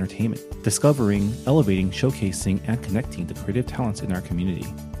arts and entertainment, discovering, elevating, showcasing, and connecting the creative talents in our community.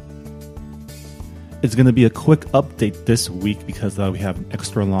 It's going to be a quick update this week because we have an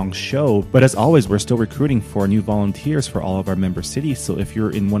extra long show. But as always, we're still recruiting for new volunteers for all of our member cities. So if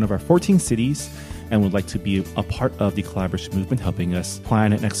you're in one of our 14 cities and would like to be a part of the Collaboration Movement, helping us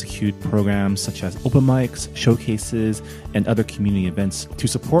plan and execute programs such as open mics, showcases, and other community events to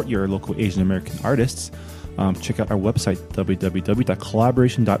support your local Asian American artists, check out our website,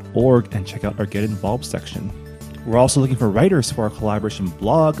 www.collaboration.org, and check out our Get Involved section. We're also looking for writers for our collaboration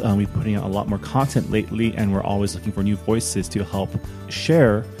blog. We've been putting out a lot more content lately, and we're always looking for new voices to help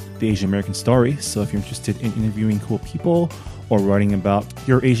share the Asian American story. So if you're interested in interviewing cool people or writing about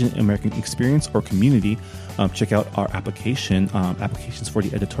your Asian American experience or community, check out our application. Applications for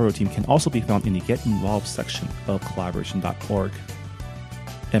the editorial team can also be found in the Get Involved section of collaboration.org.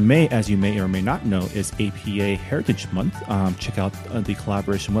 And May, as you may or may not know, is APA Heritage Month. Check out the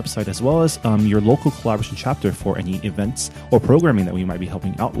collaboration website as well as your local collaboration chapter for any events or programming that we might be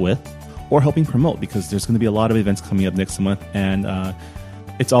helping out with or helping promote, because there's going to be a lot of events coming up next month, and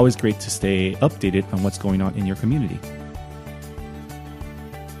it's always great to stay updated on what's going on in your community.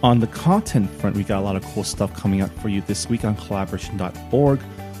 On the content front, we got a lot of cool stuff coming up for you this week on collaboration.org.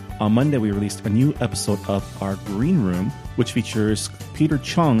 On Monday, we released a new episode of our Green Room, which features Peter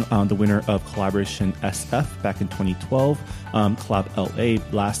Chung, the winner of Collaboration SF back in 2012, Collab LA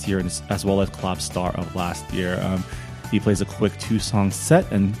last year, and as well as Collab Star of last year. He plays a quick 2-song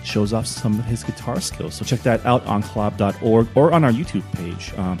set and shows off some of his guitar skills. So check that out on collab.org or on our YouTube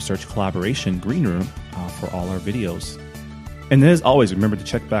page. Search Collaboration Green Room for all our videos. And as always, remember to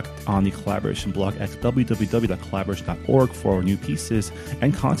check back on the Collaboration blog at www.collaboration.org for new pieces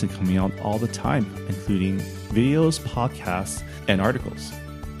and content coming out all the time, including videos, podcasts, and articles.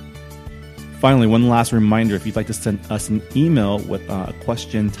 Finally, one last reminder, if you'd like to send us an email with a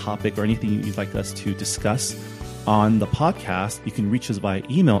question, topic, or anything you'd like us to discuss on the podcast, you can reach us via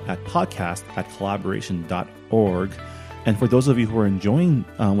email at podcast@collaboration.org. And for those of you who are enjoying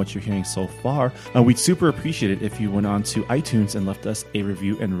what you're hearing so far, we'd super appreciate it if you went on to iTunes and left us a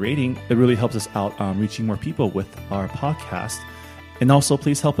review and rating. It really helps us out reaching more people with our podcast. And also,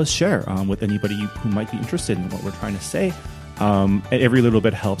 please help us share with anybody who might be interested in what we're trying to say. And every little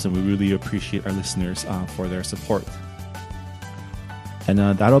bit helps, and we really appreciate our listeners for their support. And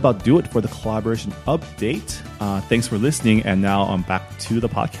that'll about do it for the Collaboration update. Thanks for listening, and now I'm back to the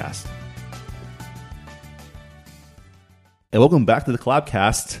podcast. And welcome back to the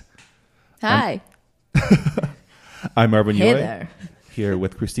Collabcast. Hi. I'm Marvin Hey Yoy, there. here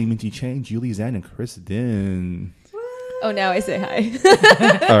with Christine Minty Chang, Julie Zan, and Chris Din. Oh, now I say hi.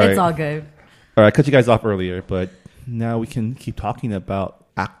 All right. It's all good. All right, I cut you guys off earlier, but now we can keep talking about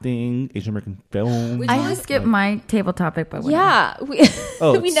acting, Asian American film. We totally skipped my table topic, but whatever. Yeah, we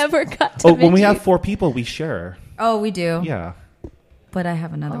Oh, we it's- never got to. Oh, when we Vinci. have 4 people, we share. Oh, we do. Yeah. But I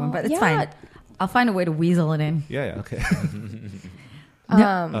have another one, but it's yeah. fine. I'll find a way to weasel it in. Yeah, okay.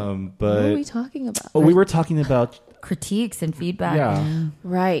 What but are we talking about? we were talking about, Critiques and feedback. yeah. and-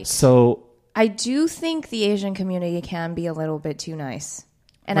 Right. So, I do think the Asian community can be a little bit too nice.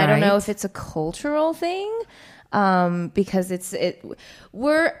 And I don't know Right. if it's a cultural thing, because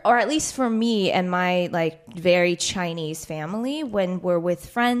we're, or at least for me and my like very Chinese family, when we're with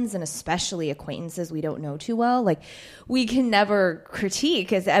friends and especially acquaintances we don't know too well, like we can never critique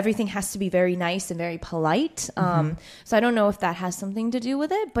because everything has to be very nice and very polite. So I don't know if that has something to do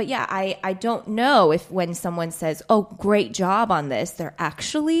with it, but yeah, I don't know if when someone says, "Oh, great job on this," they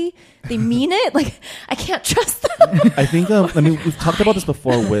mean it. Like I can't trust them. I think, we've talked about this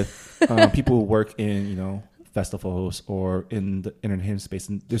before with people who work in, festivals or in the entertainment space.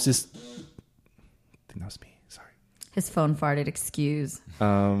 And there's this, I think that was me, sorry. His phone farted. Excuse.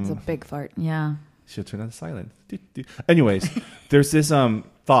 It's a big fart. Yeah. Should turn on silent. Anyways, there's this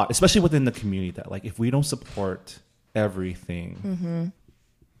thought, especially within the community, that like if we don't support everything,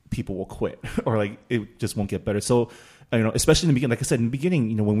 people will quit or like it just won't get better. So, especially in the beginning, like I said in the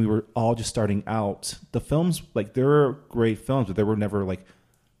beginning, when we were all just starting out, the films, like there were great films, but there were never like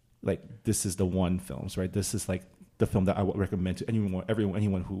this is the one films, right? This is like the film that I would recommend to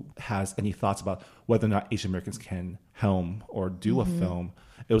anyone who has any thoughts about whether or not Asian Americans can helm or do a film.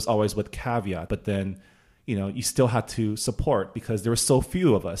 It was always with caveat, but then, you still had to support because there were so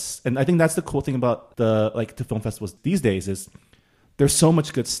few of us. And I think that's the cool thing about the film festivals these days is there's so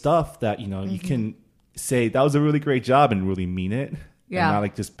much good stuff that, you can say that was a really great job and really mean it. Yeah. And not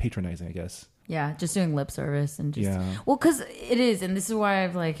like just patronizing, I guess. Yeah, just doing lip service and just Yeah. well, because it is, and this is why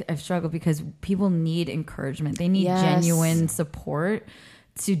I've struggled because people need encouragement. They need Yes. genuine support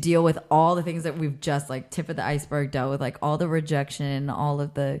to deal with all the things that we've just tip of the iceberg dealt with, all the rejection, all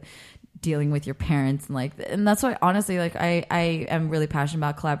of the dealing with your parents, and that's why honestly, I am really passionate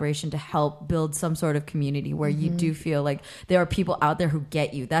about collaboration to help build some sort of community where you do feel like there are people out there who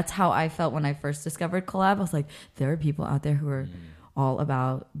get you. That's how I felt when I first discovered collab. I was like, there are people out there who are all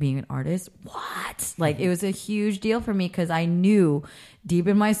about being an artist. What? It was a huge deal for me because I knew deep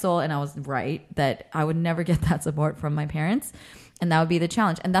in my soul, and I was right, that I would never get that support from my parents, and that would be the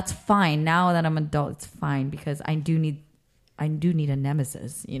challenge. And that's fine. Now that I'm an adult, it's fine because I do need a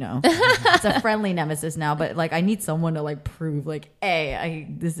nemesis, It's a friendly nemesis now, but I need someone to prove hey,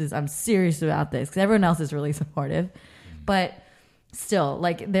 I'm serious about this, because everyone else is really supportive. But still,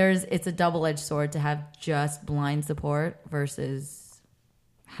 it's a double-edged sword to have just blind support versus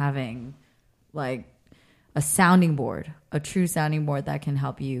having a sounding board, a true sounding board that can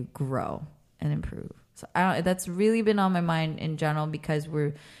help you grow and improve. So that's really been on my mind in general, because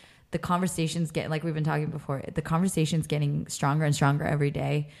the conversations like we've been talking before, the conversation's getting stronger and stronger every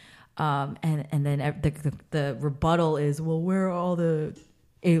day. And then the rebuttal is, well, where are all the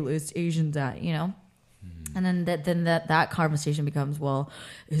A-list Asians at, And then that conversation becomes, well,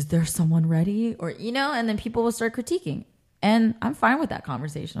 is there someone ready? Or, and then people will start critiquing. And I'm fine with that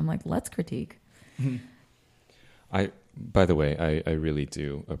conversation. I'm like, let's critique. By the way, I really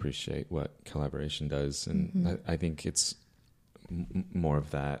do appreciate what collaboration does, and I think it's more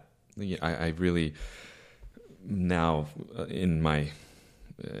of that. I really now in my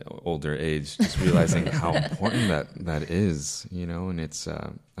older age, just realizing how important that is, and it's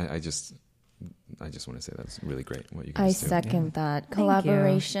I just want to say that's really great what you guys do. I second that. Thank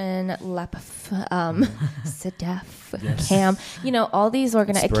Collaboration, CDEF, CAM, all these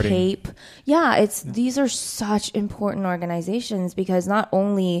Spreading. CAPE. These are such important organizations because not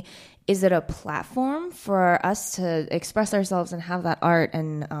only is it a platform for us to express ourselves and have that art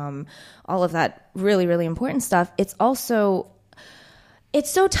and all of that really, really important stuff, it's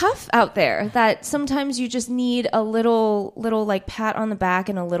so tough out there that sometimes you just need a little like pat on the back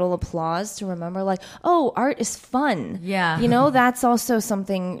and a little applause to remember like, oh, art is fun. Yeah. That's also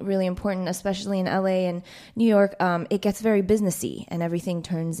something really important, especially in LA and New York. It gets very businessy and everything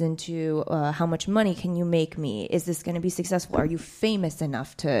turns into how much money can you make me? Is this going to be successful? Are you famous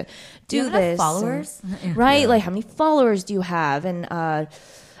enough to do you have this? followers? Right? Like how many followers do you have? And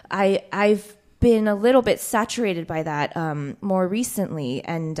I've been a little bit saturated by that more recently,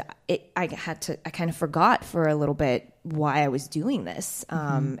 and I kind of forgot for a little bit why I was doing this,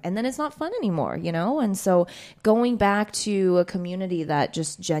 and then it's not fun anymore, and so going back to a community that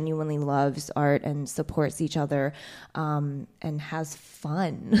just genuinely loves art and supports each other and has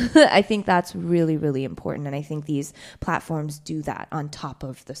fun, I think that's really, really important, and I think these platforms do that on top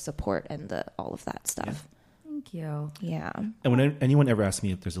of the support and all of that stuff. Thank you. Yeah. And when anyone ever asks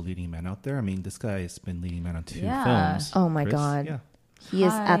me if there's a leading man out there, I mean, this guy has been leading man on 2 films. Oh my Chris? God. Yeah. He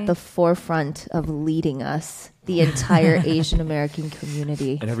is at the forefront of leading us, the entire Asian American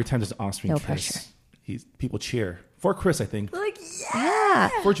community. And every time there's an on-screen No kiss, pressure. people cheer. For Chris, I think. Like, Yeah.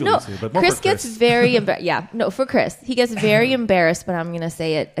 For Julie too, but more Chris for gets Chris. very embarrassed. For Chris. He gets very embarrassed, but I'm going to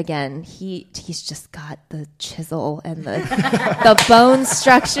say it again. He's just got the chisel and the bone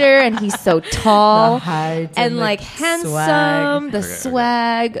structure, and he's so tall The height and and the like handsome, swag. the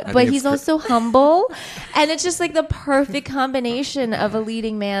swag, think but it's he's also humble. And it's just like the perfect combination of a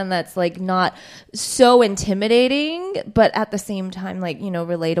leading man that's like not so intimidating, but at the same time, like,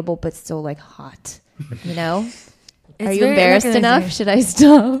 relatable, but still like hot, Are It's you very embarrassed enough? organizing. Should I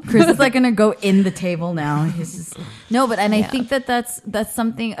stop? Chris is like gonna go in the table now. He's just I think that's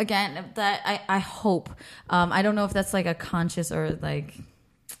something again that I hope. I don't know if that's like a conscious or like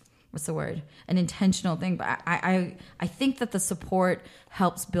what's the word, an intentional thing, but I think that the support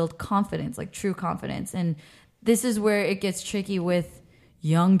helps build confidence, like true confidence, and this is where it gets tricky with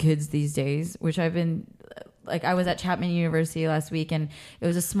young kids these days, which I've been. Like I was at Chapman University last week, and it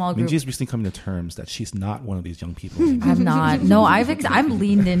was a small group. Minji's recently coming to terms that she's not one of these young people anymore. I'm not. No, I'm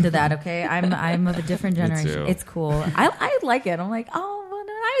leaned into that. Okay, I'm of a different Me generation. too. It's cool. I like it. I'm like, oh, when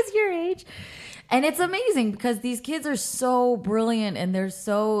I was your age, and it's amazing because these kids are so brilliant and they're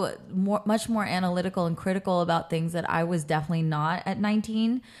so much more analytical and critical about things that I was definitely not at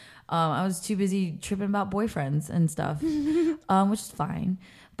 19. I was too busy tripping about boyfriends and stuff, which is fine.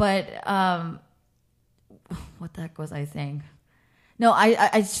 But what the heck was I saying? No,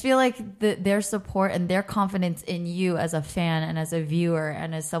 I just feel like their support and their confidence in you as a fan and as a viewer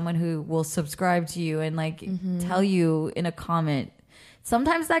and as someone who will subscribe to you and like tell you in a comment.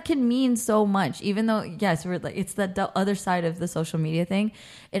 Sometimes that can mean so much, even though, yes, we're like, it's the other side of the social media thing.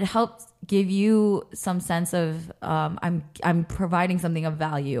 It helps give you some sense of, I'm providing something of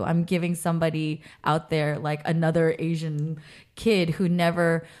value. I'm giving somebody out there, like another Asian kid who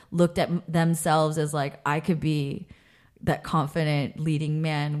never looked at themselves as like, I could be that confident leading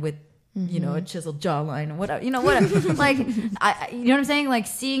man with, a chiseled jawline and whatever, like, you know what I'm saying? Like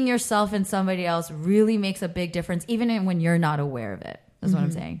seeing yourself in somebody else really makes a big difference, even when you're not aware of it. That's what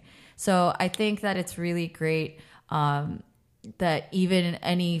I'm saying. So I think that it's really great that even in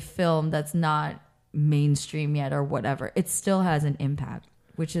any film that's not mainstream yet or whatever, it still has an impact,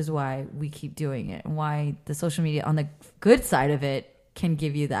 which is why we keep doing it and why the social media on the good side of it can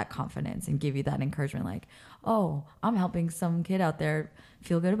give you that confidence and give you that encouragement. Like, oh, I'm helping some kid out there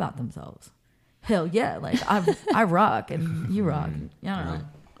feel good about themselves. Hell yeah. Like I rock and you rock. I don't know.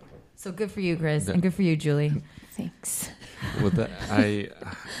 So good for you, Chris, and good for you, Julie. Thanks. Well,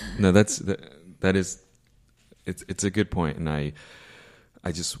 it's a good point, and I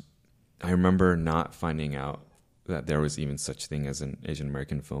remember not finding out that there was even such thing as an Asian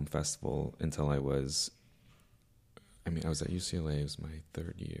American Film Festival until I was at UCLA. It was my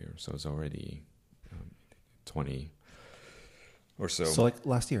third year, so I was already 20 or so. So like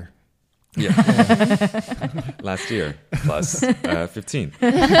last year. Yeah, last year plus 15.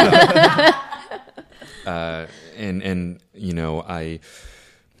 And you know, I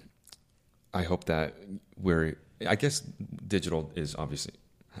hope that I guess digital is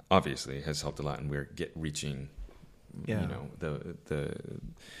obviously has helped a lot, and we're reaching, you know,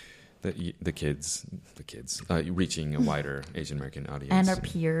 the kids, reaching a wider Asian American audience And our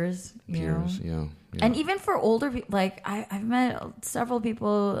peers, you know. Yeah. And even for older people, like I've met several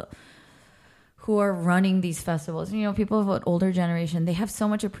people who are running these festivals. You know, people of an older generation, they have so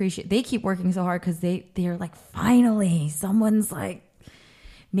much appreciation. They keep working so hard because they're like, finally, someone's like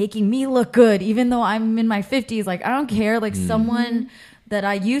making me look good, even though I'm in my 50s. Like, I don't care. Like, someone that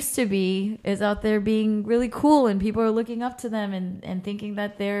I used to be is out there being really cool, and people are looking up to them and thinking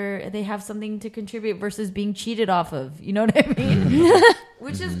that they have something to contribute versus being cheated off of. You know what I mean?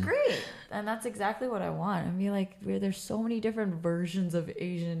 Which is great. And that's exactly what I want. I mean, like, there's so many different versions of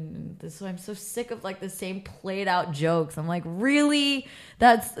Asian. So I'm so sick of like the same played out jokes. I'm like, really?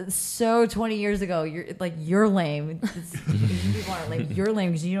 That's so 20 years ago. You're lame. Asian people aren't lame. You're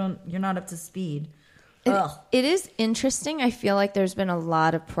lame because you're not up to speed. It is interesting. I feel like there's been a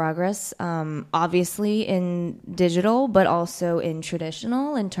lot of progress, obviously in digital, but also in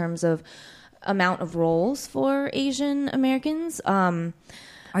traditional in terms of amount of roles for Asian Americans.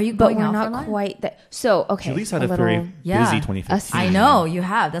 Are you But going we're out not for line? quite that. So, okay. Julie's had a very busy Yeah. 2015. I know you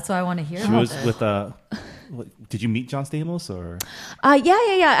have. That's why I want to hear She about was this. with did you meet John Stamos or?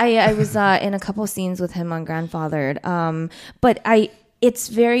 Yeah. I was in a couple scenes with him on Grandfathered. But it's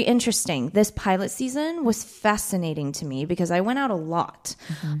very interesting. This pilot season was fascinating to me because I went out a lot.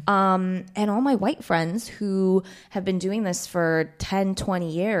 And all my white friends who have been doing this for 10,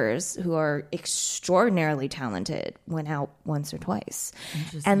 20 years, who are extraordinarily talented, went out once or twice.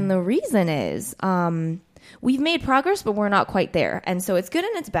 And the reason is we've made progress, but we're not quite there. And so it's good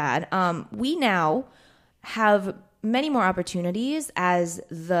and it's bad. We now have many more opportunities as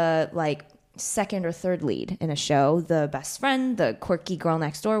the second or third lead in a show, the best friend, the quirky girl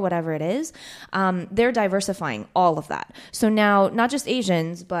next door, whatever it is. They're diversifying all of that. So now not just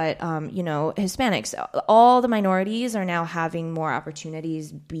Asians, but Hispanics, all the minorities are now having more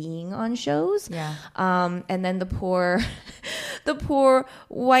opportunities being on shows. Yeah. And then the poor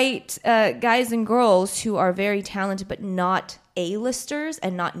white guys and girls who are very talented but not A-listers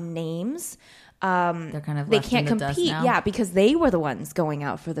and not names. They're kind of they left can't in the dust compete, now. because they were the ones going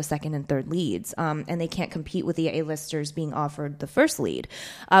out for the second and third leads, and they can't compete with the A-listers being offered the first lead.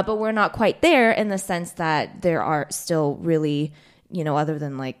 But we're not quite there in the sense that there are still really, other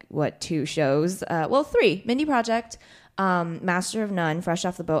than two shows, three: Mindy Project, Master of None, Fresh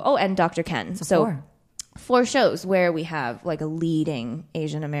Off the Boat, and Dr. Ken. So 4 shows where we have a leading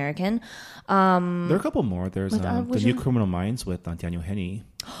Asian American. There are a couple more. There's With, the new Criminal Minds with Daniel Henney.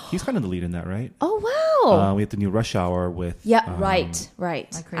 He's kind of the lead in that, right? Oh wow! We have the new Rush Hour with right. My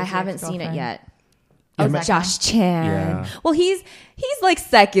Crazy I haven't seen it Ex-Girlfriend. yet. Oh, Josh Chan. Yeah. Well, he's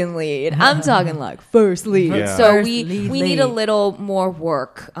second lead. I'm talking first lead. Yeah. So First we lead. need a little more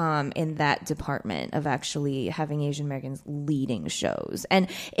work in that department of actually having Asian Americans leading shows. And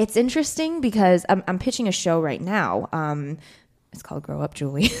it's interesting because I'm pitching a show right now. It's called Grow Up,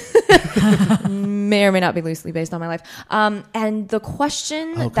 Julie. May or may not be loosely based on my life. And the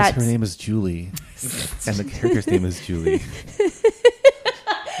question because that's her name is Julie, and the character's name is Julie.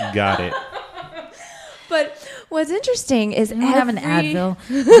 Got it. But what's interesting is You don't have an Advil.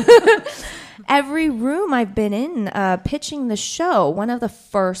 Every room I've been in pitching the show, one of the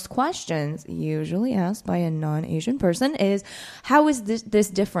first questions usually asked by a non-Asian person is, how is this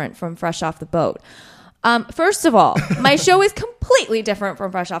different from Fresh Off the Boat? First of all, my show is completely different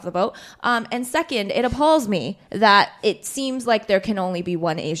from Fresh Off the Boat. And second, it appalls me that it seems like there can only be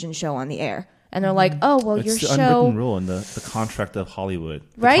one Asian show on the air. And they're like, oh, well, It's your the show... unwritten rule in the contract of Hollywood,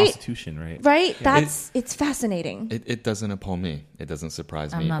 the Right? Constitution, right? Right? It's fascinating. It doesn't appall me. It doesn't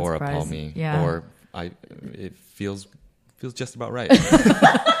surprise I'm me not or appall surprised. me. Yeah. Or it feels just about right.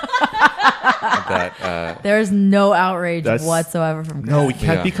 that There's no outrage That's- whatsoever from No, we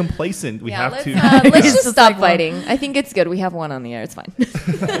can't Yeah. be complacent. We have let's, to. let's It's just just stop like, fighting. I think it's good. We have one on the air. It's fine.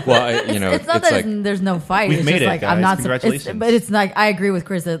 It's not that there's no fight. We've It's made just it, like guys. I'm not. Congratulations. But it's like I agree with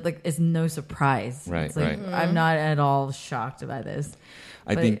Chris that it's no surprise. Right, It's like, right. I'm not at all shocked by this.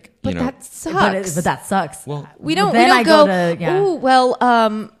 I But- think But that But, sucks. but that sucks. Well, we don't. Then we don't I go. go to- yeah. Oh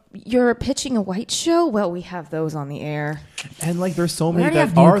well. You're pitching a white show. Well, we have those on the air. And there's so We many already that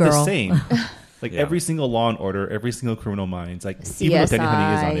have New are the Girl. same. Yeah. Every single Law and Order, every single Criminal Minds, even though Danny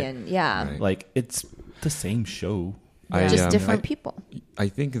Honey is on CSI it, and yeah, Right. it's the same show. just I, different people. I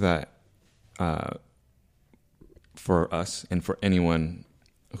think that for us and for anyone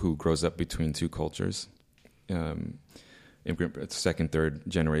who grows up between two cultures, immigrant second, third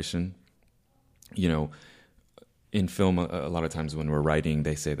generation, you know, in film, a lot of times when we're writing,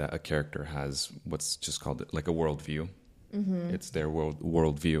 they say that a character has what's just called like a worldview. It's their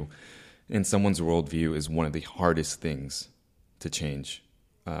worldview. And someone's worldview is one of the hardest things to change,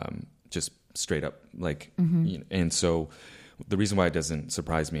 just straight up. Like, you know, and so the reason why it doesn't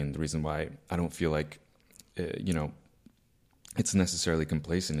surprise me, and the reason why I don't feel like, you know, it's necessarily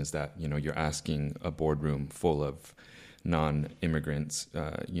complacent, is that, you know, you're asking a boardroom full of non-immigrants,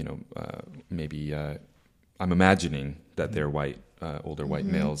 you know, maybe I'm imagining that they're white, older white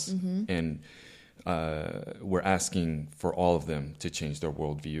males, and we're asking for all of them to change their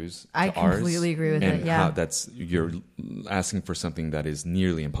worldviews. I to ours, completely agree with and it. Yeah. you're asking for something that is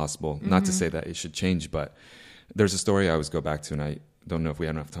nearly impossible. Not to say that it should change, but there's a story I always go back to, and I don't know if we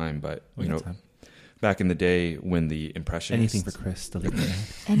have enough time, but We you got know, time. back in the day when the Impressionists, Anything for Chris. Delivery.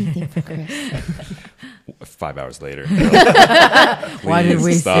 Anything for Chris. 5 hours later. Why did Please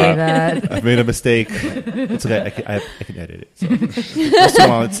we stop. say that? I've made a mistake. It's okay. I can edit it. So. First of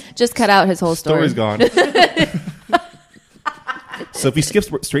all, it's Just cut out his whole story. story's gone. So if we skip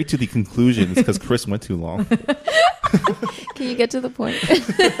straight to the conclusion, it's because Chris went too long. Can you get to the point?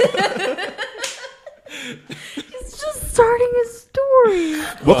 He's just starting his story.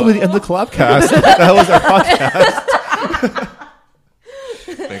 Welcome to the end of the Collabcast. That was our podcast.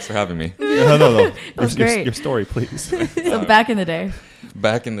 Thanks for having me. No. was great. Your story, please. So back in the day.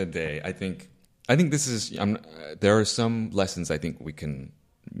 Back in the day, I think this is. There are some lessons I think we can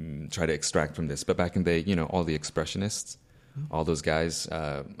try to extract from this. But back in the day, you know, all the expressionists, all those guys,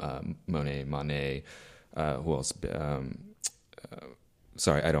 Monet, Manet, who else?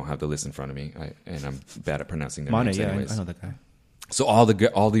 Sorry, I don't have the list in front of me, and I'm bad at pronouncing their Monet, names. yeah, Anyways, I know that guy. so all the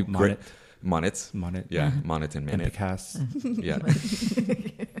great Monet. Monet, yeah, Monet and And Manet, Picasso. yeah.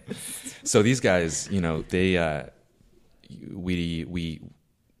 So these guys, you know, they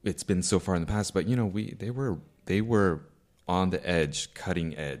it's been so far in the past, but you know, they were on the edge,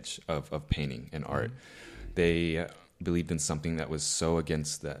 cutting edge of painting and art. They believed in something that was so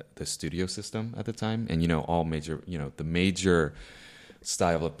against the studio system at the time, and you know, the major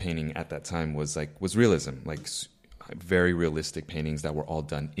style of painting at that time was realism, like very realistic paintings that were all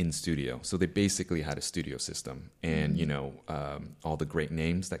done in studio. So they basically had a studio system, and you know, all the great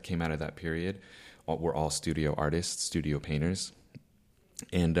names that came out of that period were all studio artists, studio painters,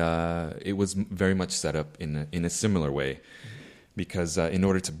 and it was very much set up in a similar way. Because in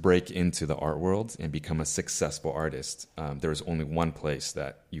order to break into the art world and become a successful artist, there was only one place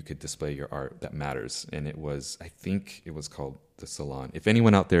that you could display your art that matters, and I think it was called the Salon. If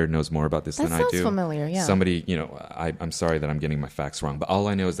anyone out there knows more about this That than I do, sounds familiar, yeah. somebody, you know, I'm sorry that I'm getting my facts wrong, but all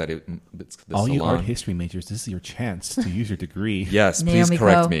I know is that it's the All Salon. you art history majors, this is your chance to use your degree. Yes, please Naomi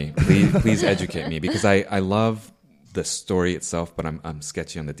correct Ko. me. Please educate me, because I love the story itself, but I'm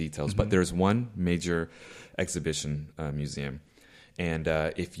sketchy on the details. But there's one major exhibition museum. And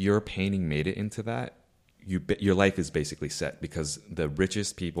if your painting made it into that, your life is basically set, because the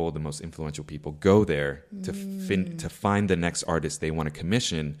richest people, the most influential people, go there to find the next artist they want to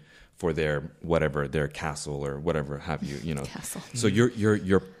commission for their castle or whatever have you. You know, Castle. so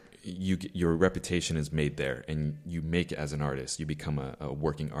your reputation is made there, and you make it as an artist. You become a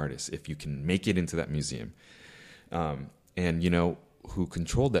working artist if you can make it into that museum. And you know who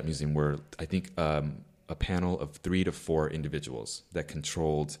controlled that museum were, I think, a panel of 3 to 4 individuals that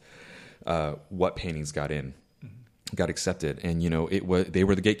controlled what paintings got accepted. And you know, they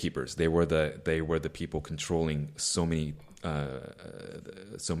were the gatekeepers. They were the people controlling so many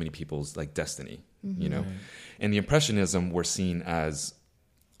people's like destiny. You know, and the Impressionism were seen as,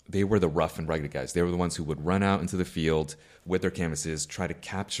 they were the rough and rugged guys. They were the ones who would run out into the field with their canvases, try to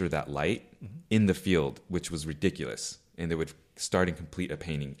capture that light in the field, which was ridiculous, and they would start and complete a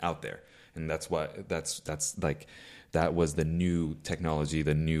painting out there. And that was the new technology,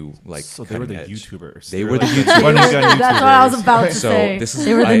 the new like. So they were the cutting edge. YouTubers. They were the like, YouTubers. running gun That's what I was YouTubers. about to So say. this is-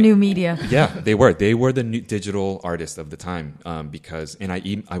 They were the I- new media. Yeah, they were. They were the new digital artists of the time. Because, and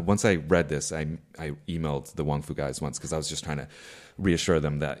I once I read this, I emailed the Wong Fu guys once, because I was just trying to reassure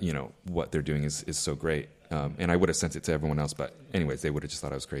them that, you know, what they're doing is so great. And I would have sent it to everyone else, but anyways, they would have just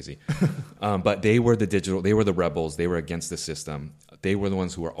thought I was crazy. But they were they were the rebels. They were against the system. They were the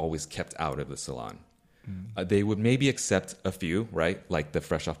ones who were always kept out of the salon. They would maybe accept a few, right? Like the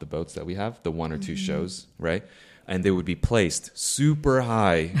Fresh Off the Boats that we have, the 1 or 2 shows, right? And they would be placed super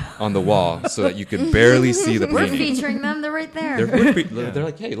high on the wall so that you could barely see the We're painting. featuring them. They're right there. They're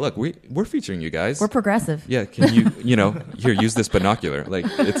like, hey, look, we're featuring you guys. We're progressive. Yeah, can you know, here, use this binocular. Like,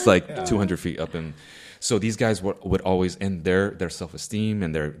 it's like 200 feet up. And so these guys would always, and their self-esteem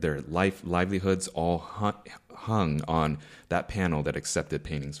and their livelihoods all hung on that panel that accepted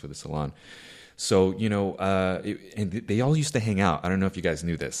paintings for the salon. So, and they all used to hang out. I don't know if you guys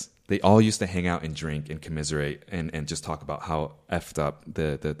knew this. They all used to hang out and drink and commiserate and just talk about how effed up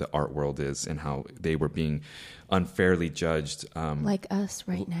the art world is and how they were being unfairly judged. Like us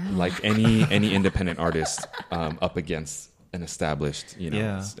right now. Like any independent artist up against an established,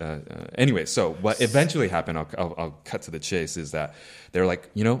 anyway, so what eventually happened, I'll cut to the chase, is that they're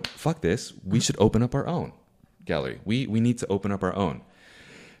like, fuck this. We should open up our own gallery. We need to open up our own.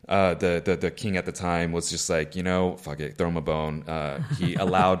 The king at the time was just like, fuck it, throw him a bone. He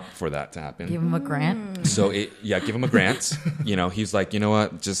allowed for that to happen. Give him a grant. So give him a grant. He's like, you know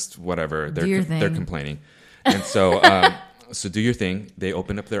what, just whatever. They're complaining, and so so do your thing. They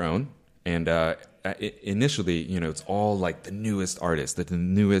opened up their own, and initially, it's all like the newest artists, the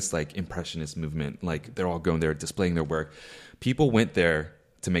newest like impressionist movement. Like they're all going there, displaying their work. People went there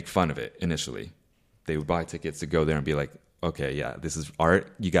to make fun of it initially. They would buy tickets to go there and be like, okay, yeah, this is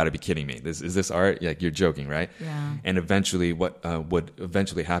art. You got to be kidding me. Is this art? Like, you're joking, right? Yeah. And eventually, what would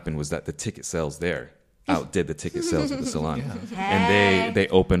eventually happen was that the ticket sales there outdid the ticket sales at the salon, and they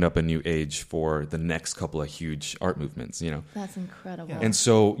opened up a new age for the next couple of huge art movements. That's incredible. Yeah. And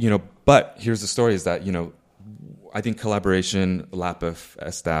so but here's the story: is that I think collaboration,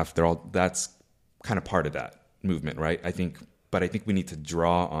 LAPIF, staff, that's kind of part of that movement, right? I think we need to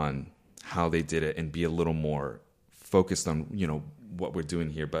draw on how they did it and be a little more focused on what we're doing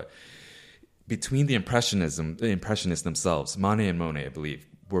here. But between the impressionists themselves, Manet and Monet, I believe,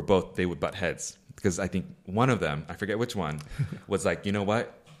 they would butt heads, because I think one of them, I forget which one, was like, you know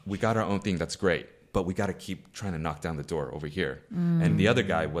what, we got our own thing, that's great, but we got to keep trying to knock down the door over here. And the other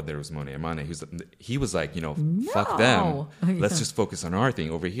guy, whether it was Monet or Manet, he was like, fuck them, let's just focus on our thing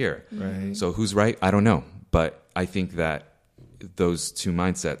over here. Right. So who's right? I don't know, but I think that those two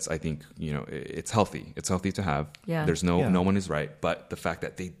mindsets, I think, it's healthy. It's healthy to have. Yeah. There's no one is right, but the fact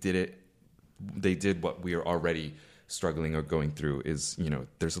that they did what we are already struggling or going through is,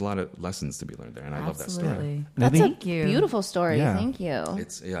 there's a lot of lessons to be learned there, and I love that story. Absolutely. That's Thank a you. beautiful story. Yeah. Thank you.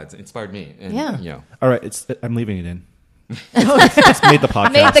 It's inspired me. And, Yeah. All right, I'm leaving it in. It's made the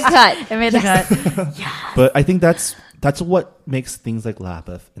podcast. Made the cut. I made the cut. But I think that's what makes things like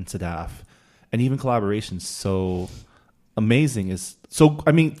LAPIF and SADAF and even collaborations so amazing.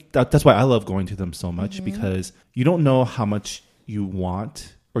 That's why I love going to them so much, because you don't know how much you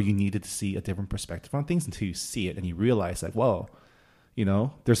want or you needed to see a different perspective on things until you see it and you realize like, well,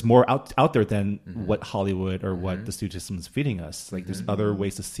 there's more out there than what Hollywood or what the studio system is feeding us. Like there's other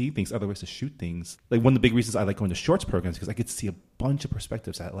ways to see things, other ways to shoot things. Like one of the big reasons I like going to shorts programs, because I get to see a bunch of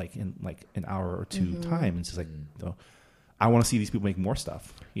perspectives at like in like an hour or two time. And it's just like, I want to see these people make more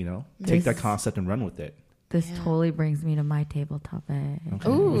stuff, take that concept and run with it. This totally brings me to my table topic. Okay.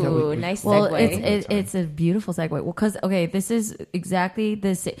 Ooh, nice Well, segue. it's a beautiful segue. Well, because this is exactly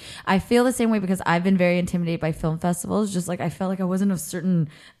this. I feel the same way because I've been very intimidated by film festivals. Just like I felt like I wasn't a certain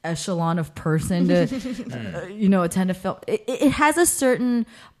echelon of person to, attend a film. It has a certain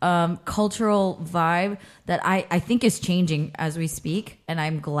cultural vibe that I think is changing as we speak, and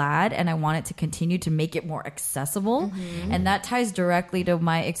I'm glad, and I want it to continue to make it more accessible. And that ties directly to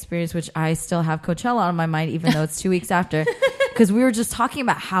my experience, which I still have Coachella on my mind, even though it's 2 weeks after, because we were just talking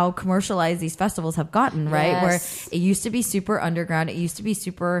about how commercialized these festivals have gotten, right? Yes. Where it used to be super underground, it used to be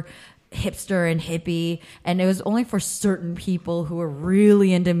super hipster and hippie, and it was only for certain people who were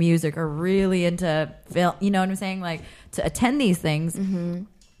really into music or really into film, you know what I'm saying, like to attend these things.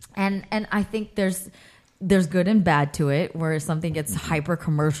 And I think there's good and bad to it, where something gets hyper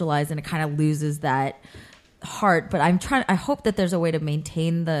commercialized and it kind of loses that heart. But I hope that there's a way to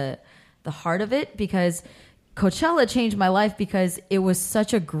maintain the heart of it, because Coachella changed my life, because it was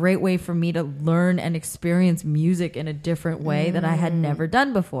such a great way for me to learn and experience music in a different way that I had never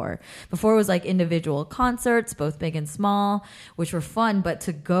done before. Before it was like individual concerts, both big and small, which were fun. But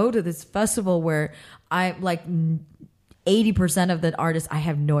to go to this festival where I like 80% of the artists, I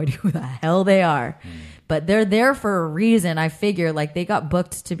have no idea who the hell they are, but they're there for a reason. I figure like they got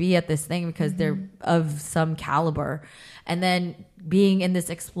booked to be at this thing because they're of some caliber. And then being in this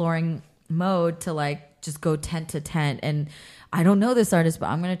exploring mode to like just go tent to tent, and I don't know this artist, but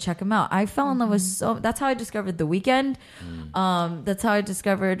I'm going to check him out. I fell in love with that's how I discovered The Weeknd.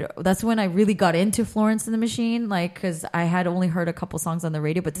 That's when I really got into Florence and the Machine, like, cause I had only heard a couple songs on the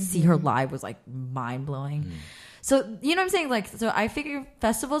radio, but to see her live was like mind blowing. So, you know what I'm saying? Like, so I figure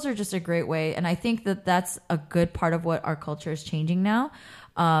festivals are just a great way. And I think that that's a good part of what our culture is changing now.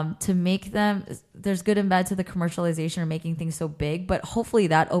 To make them, there's good and bad to the commercialization or making things so big, but hopefully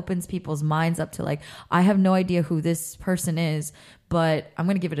that opens people's minds up to like, I have no idea who this person is, but I'm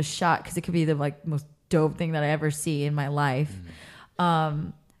going to give it a shot because it could be the like most dope thing that I ever see in my life.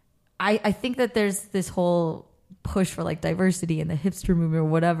 I think that there's this whole push for like diversity in the hipster movement or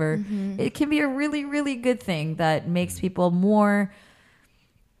whatever. It can be a really, really good thing that makes people more,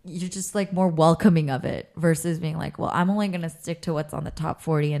 you're just like more welcoming of it versus being like, well, I'm only going to stick to what's on the top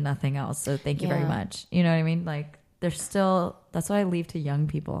 40 and nothing else. So thank you very much. You know what I mean? Like there's still, that's what I leave to young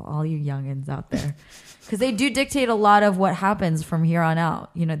people, all you youngins out there, because they do dictate a lot of what happens from here on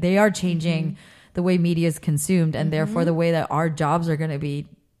out. You know, they are changing the way media is consumed and therefore the way that our jobs are going to be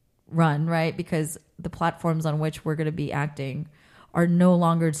run, right? Because the platforms on which we're going to be acting are no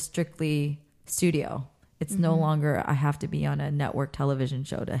longer strictly studio. It's no longer I have to be on a network television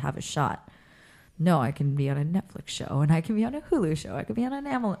show to have a shot. No, I can be on a Netflix show and I can be on a Hulu show. I could be on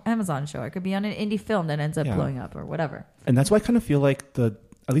an Amazon show. I could be on an indie film that ends up blowing up or whatever. And that's why I kind of feel like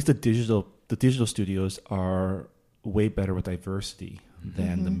at least the digital studios are way better with diversity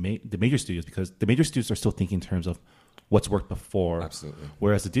than the major studios, because the major studios are still thinking in terms of what's worked before. Absolutely.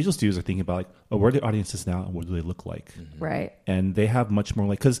 Whereas the digital studios are thinking about like, oh, where are the audiences now and what do they look like? Right. And they have much more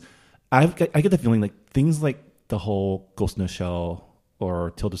like, because I get the feeling like things like the whole Ghost in the Shell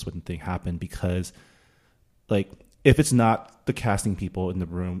or Tilda Swinton thing happened because like if it's not the casting people in the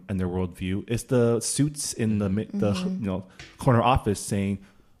room and their worldview, it's the suits in the corner office saying,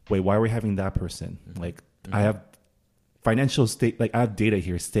 wait, why are we having that person? Like I have financial state, like I have data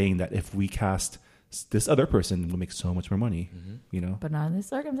here saying that if we cast this other person, we'll make so much more money, you know? But not in this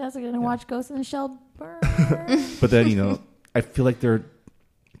circumstance, I'm going to watch Ghost in the Shell burn. But then, you know, I feel like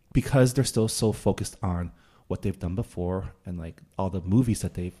because they're still so focused on what they've done before and like all the movies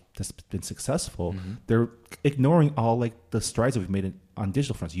that's been successful, they're ignoring all like the strides that we've made on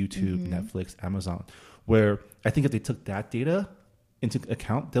digital fronts, YouTube, Netflix, Amazon, where I think if they took that data into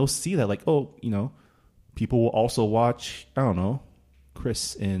account, they'll see that like, oh, you know, people will also watch, I don't know,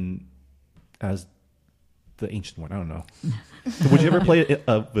 Chris as the Ancient One. I don't know. Would you ever play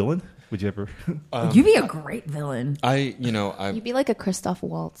a villain? Would you ever? You'd be a great villain. You'd be like a Christoph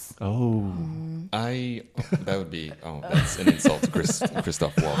Waltz. Oh. That would be, that's an insult to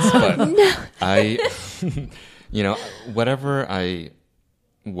Christoph Waltz. But whatever I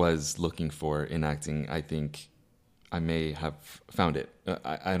was looking for in acting, I think I may have found it.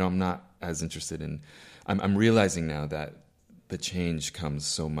 I'm not as interested in, I'm realizing now that the change comes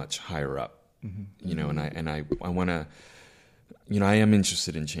so much higher up, you know, and I want to, you know, I am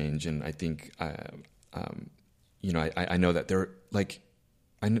interested in change, and I think, I know that there, like,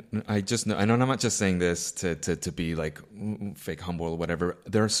 I know I'm not just saying this to be like fake humble or whatever.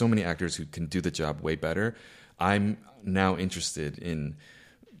 There are so many actors who can do the job way better. I'm now interested in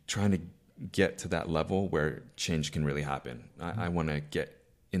trying to get to that level where change can really happen. I want to get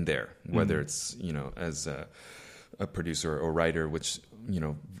in there, whether it's, you know, as a producer or writer, which, you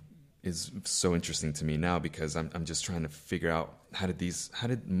know, is so interesting to me now because I'm just trying to figure out how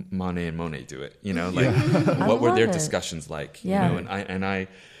did Monet and Monet do it? You know, like what were their discussions like? Yeah.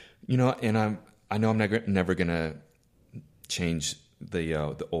 You know, I know I'm never gonna change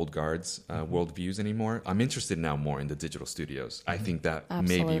the old guard's worldviews anymore. I'm interested now more in the digital studios. I think that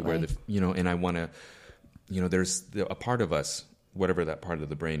maybe where and I want to, you know, there's a part of us, whatever that part of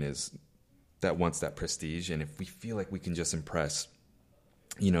the brain is, that wants that prestige, and if we feel like we can just impress,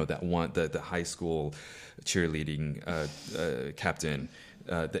 you know, that want the high school cheerleading captain,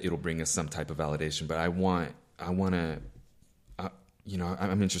 that it'll bring us some type of validation. But I want to, you know,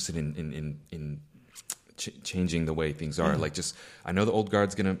 I'm interested in changing the way things are. Like, just, I know the old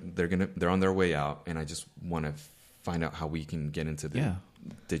guard's they're on their way out, and I just want to find out how we can get into the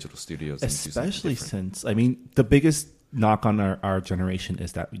digital studios, especially since, I mean, the biggest knock on our generation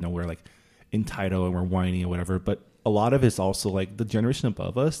is that, you know, we're like entitled and we're whiny or whatever, but a lot of it's also like the generation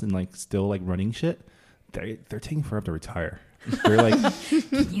above us and like still like running shit. They're taking forever to retire. They're like,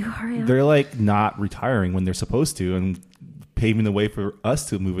 can you hurry up? They're like not retiring when they're supposed to, and paving the way for us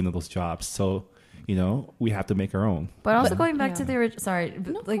to move into those jobs. So, you know, we have to make our own. But also going back to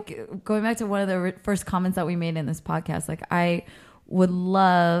going back to one of the first comments that we made in this podcast, like I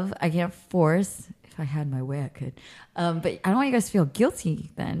can't force. If I had my way, I could. But I don't want you guys to feel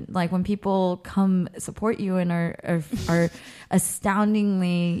guilty then. Like when people come support you and are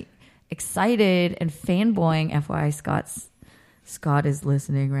astoundingly excited and fanboying. FYI, Scott is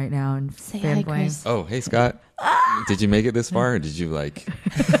listening right now and fanboying. Hi, Chris. Oh, hey, Scott. Did you make it this far, or did you like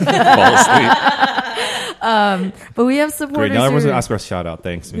fall asleep? But we have supporters. Great. Now everyone's gonna ask for a shout out.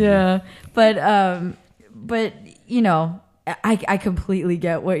 Thanks. Maybe. Yeah, but you know. I completely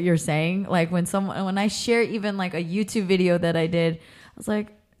get what you're saying. Like when I share even like a YouTube video that I did, I was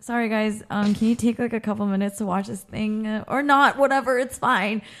like, sorry guys, can you take like a couple minutes to watch this thing or not? Whatever, it's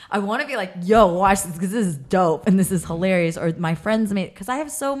fine. I want to be like, yo, watch this because this is dope and this is hilarious. Or my friends made, because I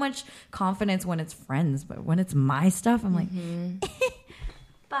have so much confidence when it's friends, but when it's my stuff, I'm like,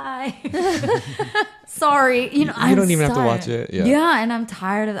 bye. Sorry, you know, You don't even have to watch it. Yeah, and I'm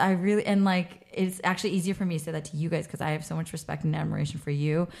tired of. I really and like. It's actually easier for me to say that to you guys because I have so much respect and admiration for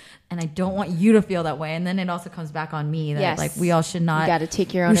you, and I don't want you to feel that way. And then it also comes back on me that like we all should not. You got to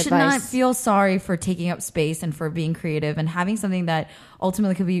take your own advice. We should not feel sorry for taking up space and for being creative and having something that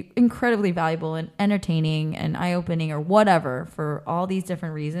ultimately could be incredibly valuable and entertaining and eye-opening or whatever for all these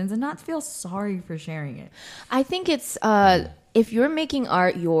different reasons, and not feel sorry for sharing it. I think it's if you're making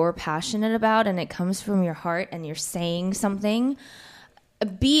art you're passionate about and it comes from your heart and you're saying something,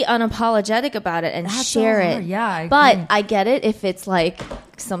 be unapologetic about it and share it. Yeah, but I get it if it's like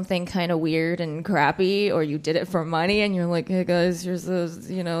something kind of weird and crappy, or you did it for money and you're like, hey guys, here's this,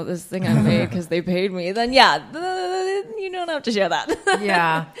 you know, this thing I made because they paid me. Then you don't have to share that.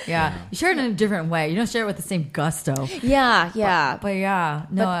 yeah. You share it in a different way. You don't share it with the same gusto. Yeah. But yeah,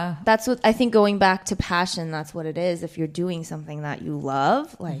 no. But that's what I think. Going back to passion, that's what it is. If you're doing something that you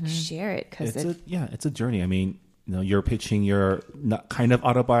love, like share it because it's a journey. I mean, you know, you're pitching your kind of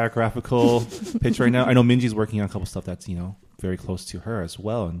autobiographical pitch right now. I know Minji's working on a couple stuff that's, you know, very close to her as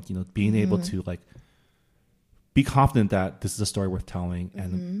well. And, you know, being able to like be confident that this is a story worth telling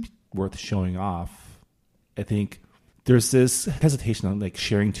and worth showing off. I think there's this hesitation on like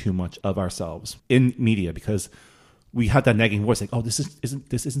sharing too much of ourselves in media because we have that nagging voice like, oh, this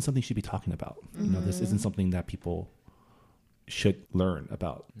isn't something you should be talking about. You know, this isn't something that people should learn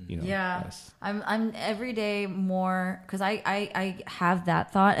about, you know. Yes. I'm every day more because I have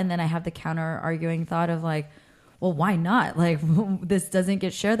that thought, and then I have the counter arguing thought of like, well, why not? Like, this doesn't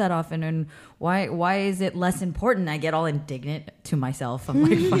get shared that often, and why is it less important? I get all indignant to myself. I'm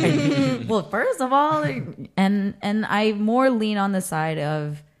like, fine. Well, first of all, and I more lean on the side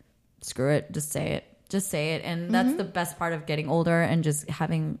of screw it, just say it, and that's the best part of getting older and just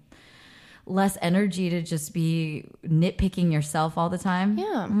having less energy to just be nitpicking yourself all the time.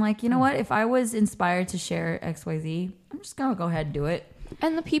 Yeah. I'm like, you know what? If I was inspired to share XYZ, I'm just going to go ahead and do it.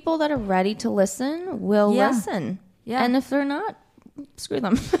 And the people that are ready to listen will listen. Yeah. And if they're not, screw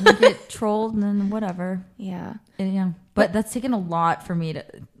them. You get trolled and then whatever. Yeah. Yeah. But that's taken a lot for me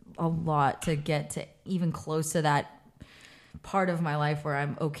to get to even close to that part of my life where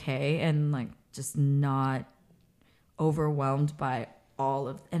I'm okay and like just not overwhelmed by all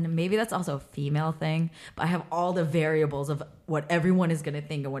of, and maybe that's also a female thing, but I have all the variables of what everyone is going to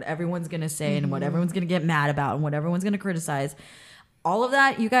think and what everyone's going to say and what everyone's going to get mad about and what everyone's going to criticize. All of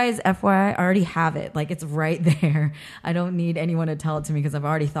that, you guys, FYI, I already have it. Like, it's right there. I don't need anyone to tell it to me because I've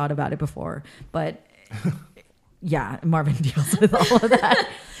already thought about it before. But yeah, Marvin deals with all of that.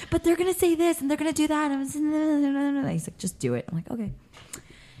 But they're going to say this and they're going to do that. And he's like, just do it. I'm like, okay.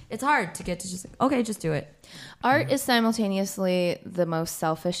 It's hard to get to just like, okay, just do it. Art is simultaneously the most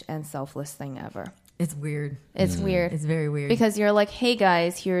selfish and selfless thing ever. It's weird. It's weird. It's very weird. Because you're like, hey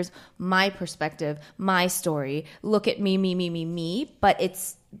guys, here's my perspective, my story. Look at me. But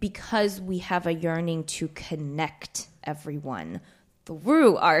it's because we have a yearning to connect everyone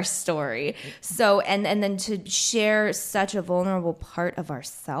through our story. So and then to share such a vulnerable part of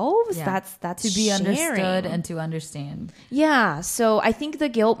ourselves, that's to be sharing. understood and to understand. Yeah. So I think the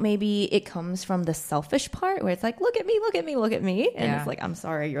guilt, maybe it comes from the selfish part where it's like, look at me. And it's like, I'm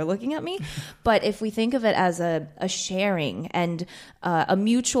sorry, you're looking at me. But if we think of it as a sharing and a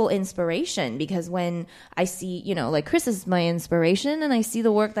mutual inspiration, because when I see, you know, like Chris is my inspiration and I see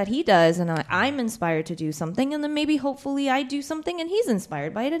the work that he does and I'm inspired to do something, and then maybe hopefully I do something and he's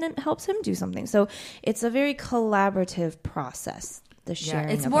inspired by it and it helps him do something. So it's a very collaborative process. The sharing.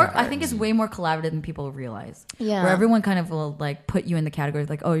 It's of more. art. I think it's way more collaborative than people realize. Yeah. Where everyone kind of will like put you in the category of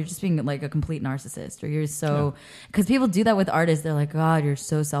like, oh, you're just being like a complete narcissist, or you're so, because people do that with artists. They're like, God, you're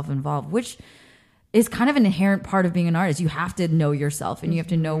so self-involved, which is kind of an inherent part of being an artist. You have to know yourself and you have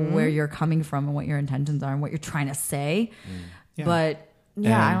to know where you're coming from and what your intentions are and what you're trying to say. Yeah. But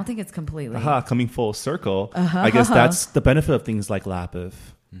yeah, I don't think it's completely. Coming full circle, I guess that's the benefit of things like Lapiv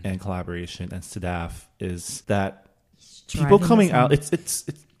and collaboration and Sadaf is that people coming out, it's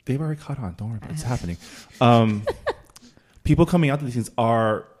they've already caught on. Don't worry about it. It's happening. People coming out to these things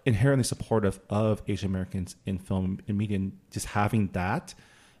are inherently supportive of Asian Americans in film and media, and just having that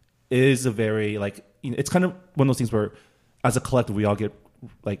is a very, like, you know, it's kind of one of those things where as a collective we all get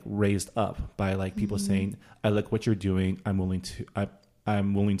like raised up by like people saying, I like what you're doing, I'm willing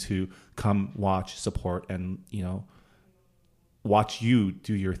to come watch, support, and, you know, watch you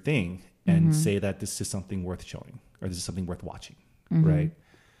do your thing and say that this is something worth showing or this is something worth watching, right?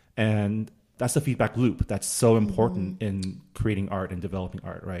 And that's the feedback loop that's so important in creating art and developing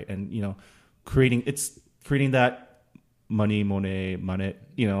art, right? And, creating that money, Monet,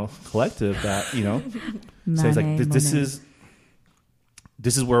 collective that, says like,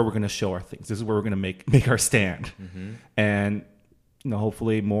 this is where we're going to show our things. This is where we're going to make our stand. And,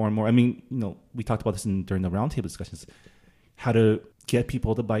 hopefully more and more, we talked about this during the roundtable discussions, how to get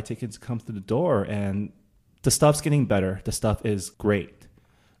people to buy tickets, come through the door. And the stuff's getting better. The stuff is great.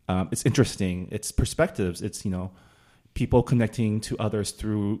 It's interesting. It's perspectives. It's, people connecting to others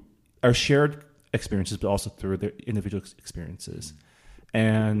through our shared experiences, but also through their individual experiences.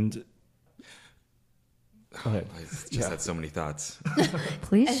 And go ahead. I just had so many thoughts.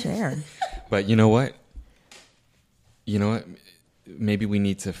 Please share. But you know what? Maybe we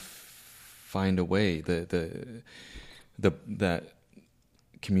need to find a way. That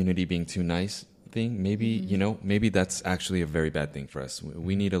community being too nice thing, maybe maybe that's actually a very bad thing for us.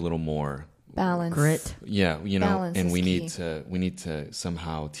 We need a little more balance, grit. Yeah, balance and is we key. need to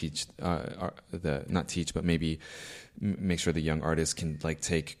somehow teach not teach, but maybe make sure the young artists can like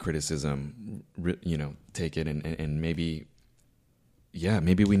take criticism, take it and maybe. Yeah,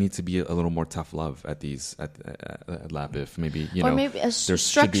 maybe we need to be a little more tough love at LabIF. Maybe or maybe a there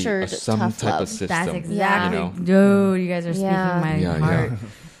structured should be some tough type love. of system. That's exactly. You know? Dude, you guys are speaking my Yeah, heart. yeah.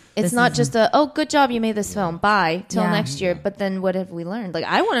 It's This not is- just good job, you made this film. Bye till Yeah. next year. But then what have we learned? Like,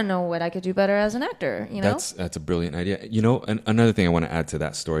 I want to know what I could do better as an actor. That's a brilliant idea. Another thing I want to add to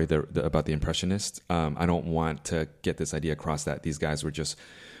that story about the Impressionists. I don't want to get this idea across that these guys were just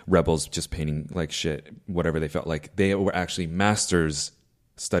rebels, just painting like shit, whatever they felt like. They were actually masters,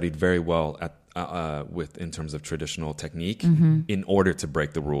 studied very well at in terms of traditional technique in order to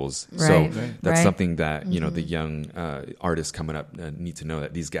break the rules. Right. So Right. that's Right. something that the young artists coming up need to know,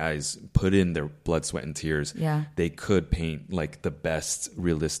 that these guys put in their blood, sweat, and tears. Yeah. They could paint like the best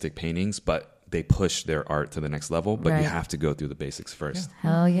realistic paintings, but they push their art to the next level. But Right. you have to go through the basics first.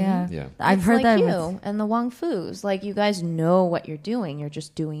 Hell yeah. Yeah. I've It's heard like that. you with- and the Wong Fus. Like, you guys know what you're doing. You're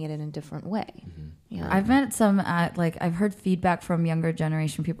just doing it in a different way. Yeah. I've met some I've heard feedback from younger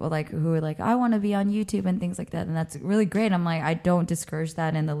generation people who are like, I want to be on YouTube and things like that, and that's really great. I'm like, I don't discourage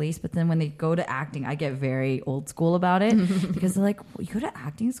that in the least, but then when they go to acting, I get very old school about it because they're like, well, you go to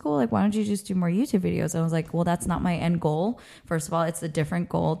acting school, like why don't you just do more YouTube videos? I was like, well, that's not my end goal. First of all, it's a different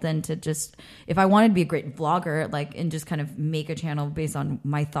goal than to just, if I wanted to be a great vlogger, like, and just kind of make a channel based on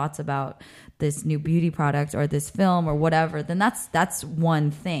my thoughts about this new beauty product or this film or whatever, then that's one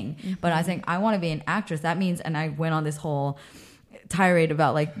thing. But I think I want to be an actress. That means, and I went on this whole tirade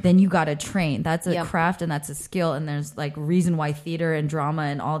about like, then you got to train. That's a Yep. craft and that's a skill. And there's like reason why theater and drama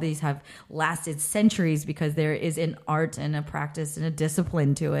and all these have lasted centuries, because there is an art and a practice and a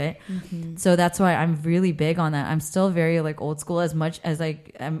discipline to it. So that's why I'm really big on that. I'm still very like old school, as much as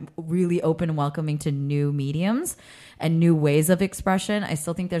I'm really open and welcoming to new mediums and new ways of expression. I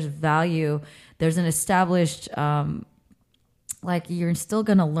still think there's value. There's an established, like, you're still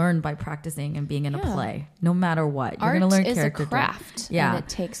going to learn by practicing and being in a Yeah. play, no matter what. You're Art going to learn is a character. craft. Yeah. And it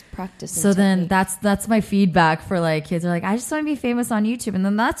takes practice. and So then technique. that's my feedback for like kids are like, I just want to be famous on YouTube. And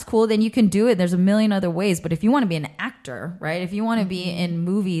then that's cool. Then you can do it. There's a million other ways. But if you want to be an actor, right? If you want to be in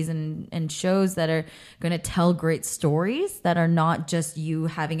movies and shows that are going to tell great stories that are not just you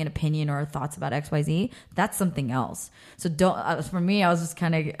having an opinion or thoughts about XYZ, that's something else. So don't, for me, I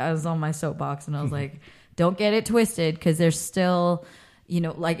was on my soapbox and I was like, don't get it twisted, because there's still,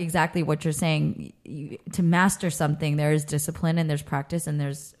 like exactly what you're saying, to master something, there is discipline and there's practice and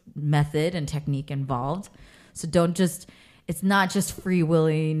there's method and technique involved. So it's not just free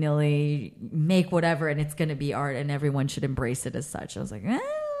willy-nilly, make whatever and it's going to be art and everyone should embrace it as such. I was like, I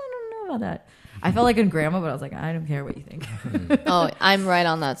don't know about that. I felt like a grandma, but I was like, I don't care what you think. Oh, I'm right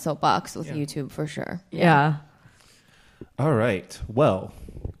on that soapbox with YouTube for sure. Yeah. All right. Well,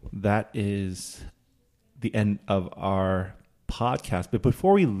 that is the end of our podcast. But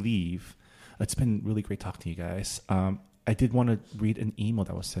before we leave, it's been really great talking to you guys. I did want to read an email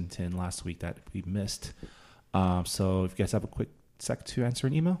that was sent in last week that we missed. So if you guys have a quick sec to answer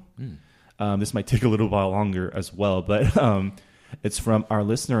an email, this might take a little while longer as well, but it's from our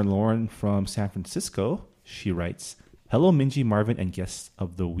listener, Lauren from San Francisco. She writes, "Hello, Minji, Marvin, and guests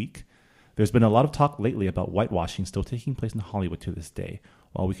of the week. There's been a lot of talk lately about whitewashing still taking place in Hollywood to this day.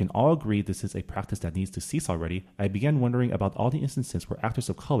 While we can all agree this is a practice that needs to cease already, I began wondering about all the instances where actors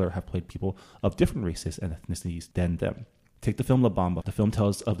of color have played people of different races and ethnicities than them. Take the film La Bamba. The film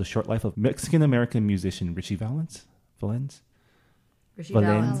tells of the short life of Mexican-American musician Richie Valens, Richie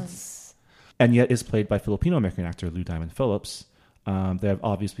Valens. Valens. and yet is played by Filipino-American actor Lou Diamond Phillips. There have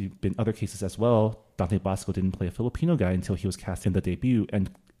obviously been other cases as well. Dante Basco didn't play a Filipino guy until he was cast in the debut, and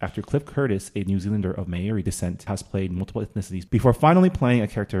actor Cliff Curtis, a New Zealander of Maori descent, has played multiple ethnicities before finally playing a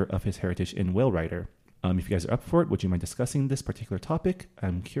character of his heritage in Whale Rider. If you guys are up for it, would you mind discussing this particular topic?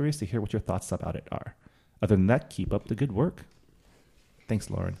 I'm curious to hear what your thoughts about it are. Other than that, keep up the good work. Thanks,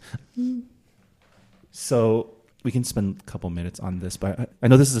 Lauren. So we can spend a couple minutes on this, but I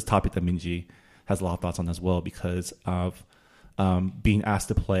know this is a topic that Minji has a lot of thoughts on as well because of being asked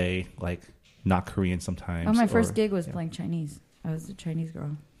to play like not Korean sometimes. Oh, my first gig was playing Chinese. I was a Chinese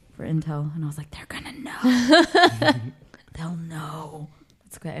girl for Intel, and I was like, they're gonna know. They'll know.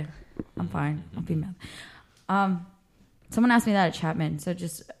 It's okay. I'm fine. I'll be mad. Someone asked me that at Chapman. So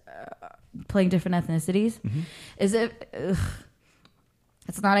just playing different ethnicities. Is it...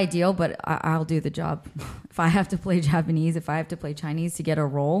 It's not ideal, but I'll do the job. If I have to play Japanese, if I have to play Chinese to get a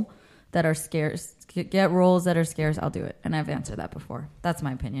role that are scarce, get roles that are scarce, I'll do it. And I've answered that before. That's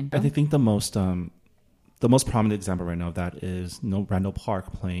my opinion. I think the most prominent example right now of that is Randall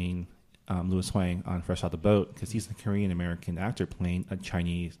Park playing Louis Huang on Fresh Out the Boat because he's a Korean American actor playing a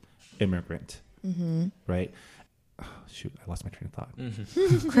Chinese immigrant, right? Oh, shoot, I lost my train of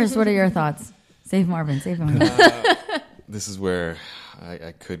thought. Chris, what are your thoughts? Save Marvin. Save him. This is where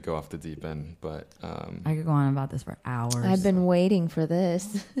I could go off the deep end, but I could go on about this for hours. I've been waiting for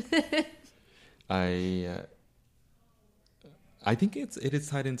this. I think it is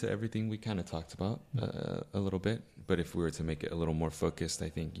tied into everything we kind of talked about a little bit. But if we were to make it a little more focused, I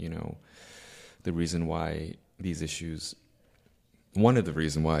think the reason why these issues, one of the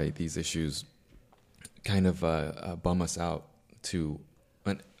reasons why these issues, kind of bum us out to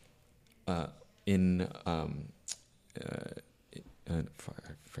I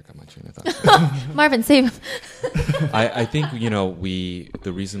forgot my train of thought. Marvin, save him. I think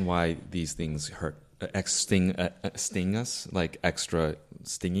the reason why these things hurt, sting us like extra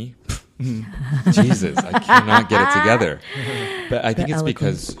stingy. Jesus, I cannot get it together. But I think it's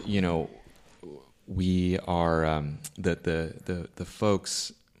because we are the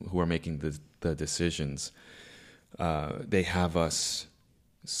folks who are making the decisions. They have us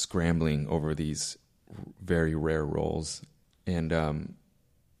scrambling over these very rare roles, and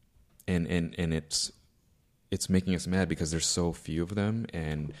it's making us mad because there's so few of them,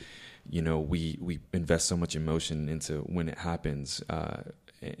 and we invest so much emotion into when it happens,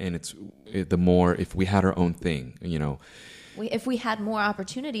 and the more if we had our own thing, If we had more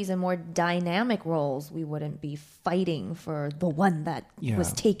opportunities and more dynamic roles, we wouldn't be fighting for the one that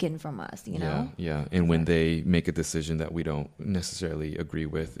was taken from us, Yeah. And when they make a decision that we don't necessarily agree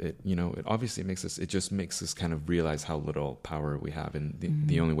with, it obviously it just makes us kind of realize how little power we have. And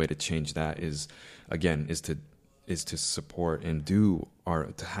the only way to change that is to support and to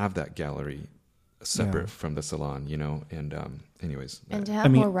have that gallery separate from the salon, and anyways. And to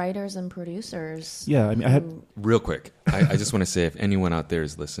have more writers and producers. Yeah, I had real quick. I just want to say, if anyone out there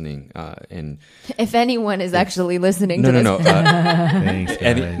is listening, and if anyone is actually listening to this, thanks,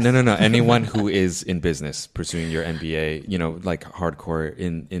 guys. anyone who is in business pursuing your MBA, like hardcore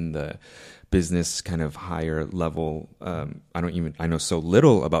in the business kind of higher level. I know so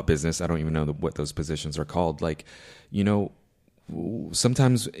little about business. I don't even know what those positions are called. Like,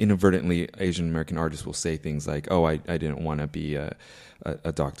 sometimes inadvertently Asian American artists will say things like, oh, I didn't want to be a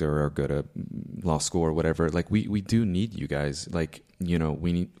doctor or go to law school or whatever. Like we do need you guys. Like,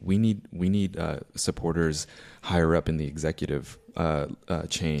 we need supporters higher up in the executive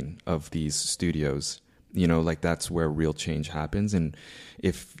chain of these studios. Like that's where real change happens. And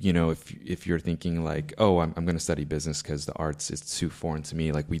if you're thinking like, oh, I'm going to study business because the arts is too foreign to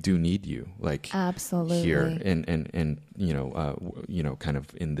me, like we do need you, like absolutely here and kind of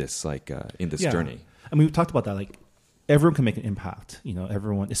in this in this journey. I mean, we've talked about that. Like everyone can make an impact.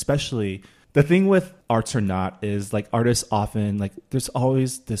 Everyone, especially the thing with arts or not is like artists often like there's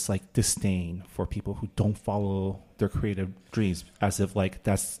always this like disdain for people who don't follow their creative dreams as if like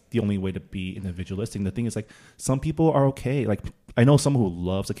that's the only way to be individualistic. The thing is like some people are okay. Like I know someone who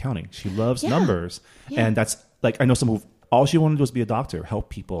loves accounting. She loves numbers. And that's like I know someone who all she wanted to do was be a doctor, help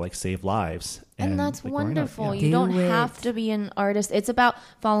people, like save lives. And that's like, wonderful. You don't have to be an artist. It's about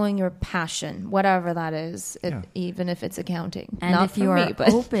following your passion, whatever that is, even if it's accounting. And Not if you are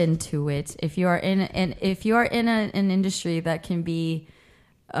open to it, if you are in an industry that can be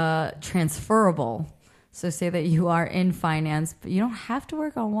transferable. So say that you are in finance, but you don't have to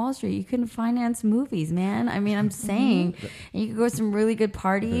work on Wall Street. You can finance movies, man. I mean, I'm saying, and you can go to some really good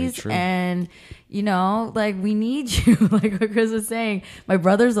parties and, like we need you. Like what Chris was saying, my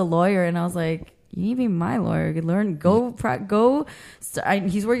brother's a lawyer and I was like, you need to be my lawyer. He's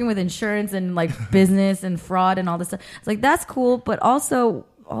working with insurance and like business and fraud and all this stuff. It's like, that's cool, but also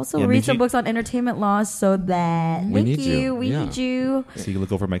read some books on entertainment laws so that we need you. So you can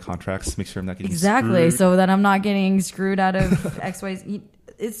look over my contracts, make sure I'm not getting exactly screwed. so that I'm not getting screwed out of X, Y, Z.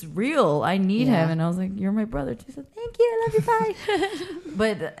 It's real. I need him. And I was like, you're my brother too. So thank you. I love you. Bye.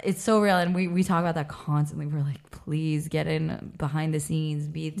 But it's so real. And we talk about that constantly. We're like, please get in behind the scenes,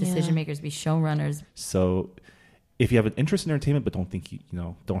 be decision makers, be showrunners. So if you have an interest in entertainment, but don't think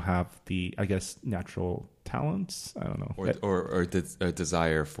don't have the, I guess, natural talents, I don't know. Or a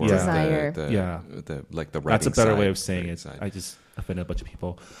desire for Desire. the writing That's a better side, way of saying it. side. I just offended a bunch of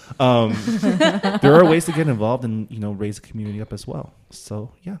people. There are ways to get involved and raise a community up as well.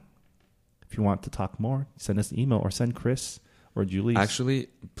 So yeah, if you want to talk more, send us an email or send Chris or Julie. Actually,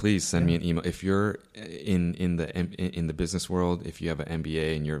 please send me an email if you're in the business world. If you have an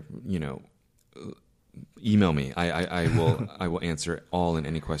MBA and you're email me. I will answer all and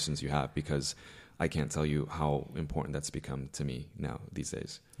any questions you have, because I can't tell you how important that's become to me now these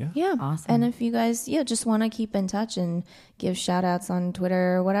days. Yeah. Awesome. And if you guys, just want to keep in touch and give shout outs on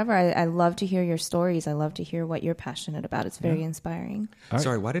Twitter or whatever, I love to hear your stories. I love to hear what you're passionate about. It's very inspiring. Right.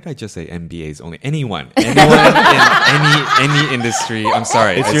 Sorry, why did I just say MBAs only? Anyone in any industry. I'm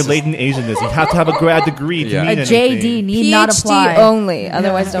sorry. It's your latent Asianness. You have to have a grad degree to Yeah. mean A anything. JD need not apply. PhD only.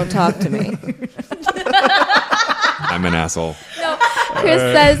 Otherwise, don't talk to me. I'm an asshole. Chris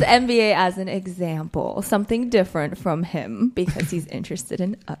says MBA as an example, something different from him because he's interested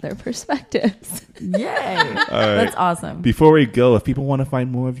in other perspectives. Yay. That's awesome. Before we go, if people want to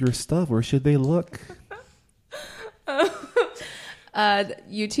find more of your stuff, where should they look?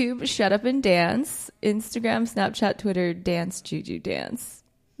 YouTube, Shut Up and Dance. Instagram, Snapchat, Twitter, Dance Juju Dance.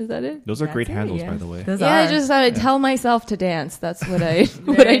 Is that it? Those are great That's it, handles, yeah. by the way. Those I are. just tell myself to dance. That's what I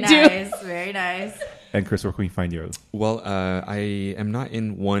what Very I do. nice. Very nice. And Chris, where can we find you? Well, I am not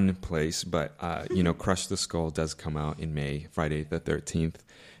in one place, but Crush the Skull does come out in May, Friday the 13th,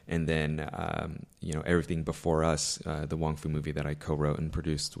 and then Everything Before Us, the Wong Fu movie that I co-wrote and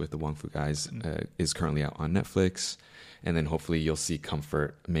produced with the Wong Fu guys, is currently out on Netflix, and then hopefully you'll see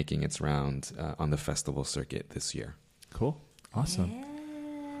Comfort making its round on the festival circuit this year. Cool. Awesome.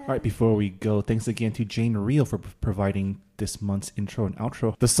 All right, before we go, thanks again to Jane Reel for providing this month's intro and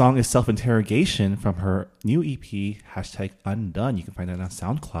outro. The song is Self-Interrogation from her new EP, #Undone. You can find that on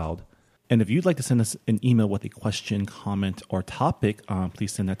SoundCloud. And if you'd like to send us an email with a question, comment, or topic,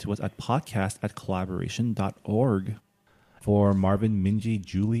 please send that to us at podcast@collaboration.org. For Marvin, Minji,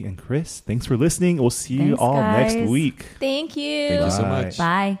 Julie, and Chris, thanks for listening. We'll see you Thanks, all guys. next week. Thank you. Thank you so Bye. much.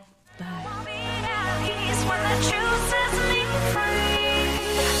 Bye.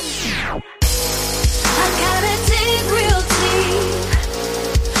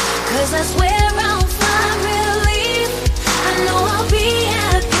 That's where I'll find relief. I know I'll be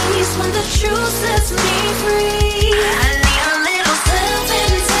at peace when the truth sets me free.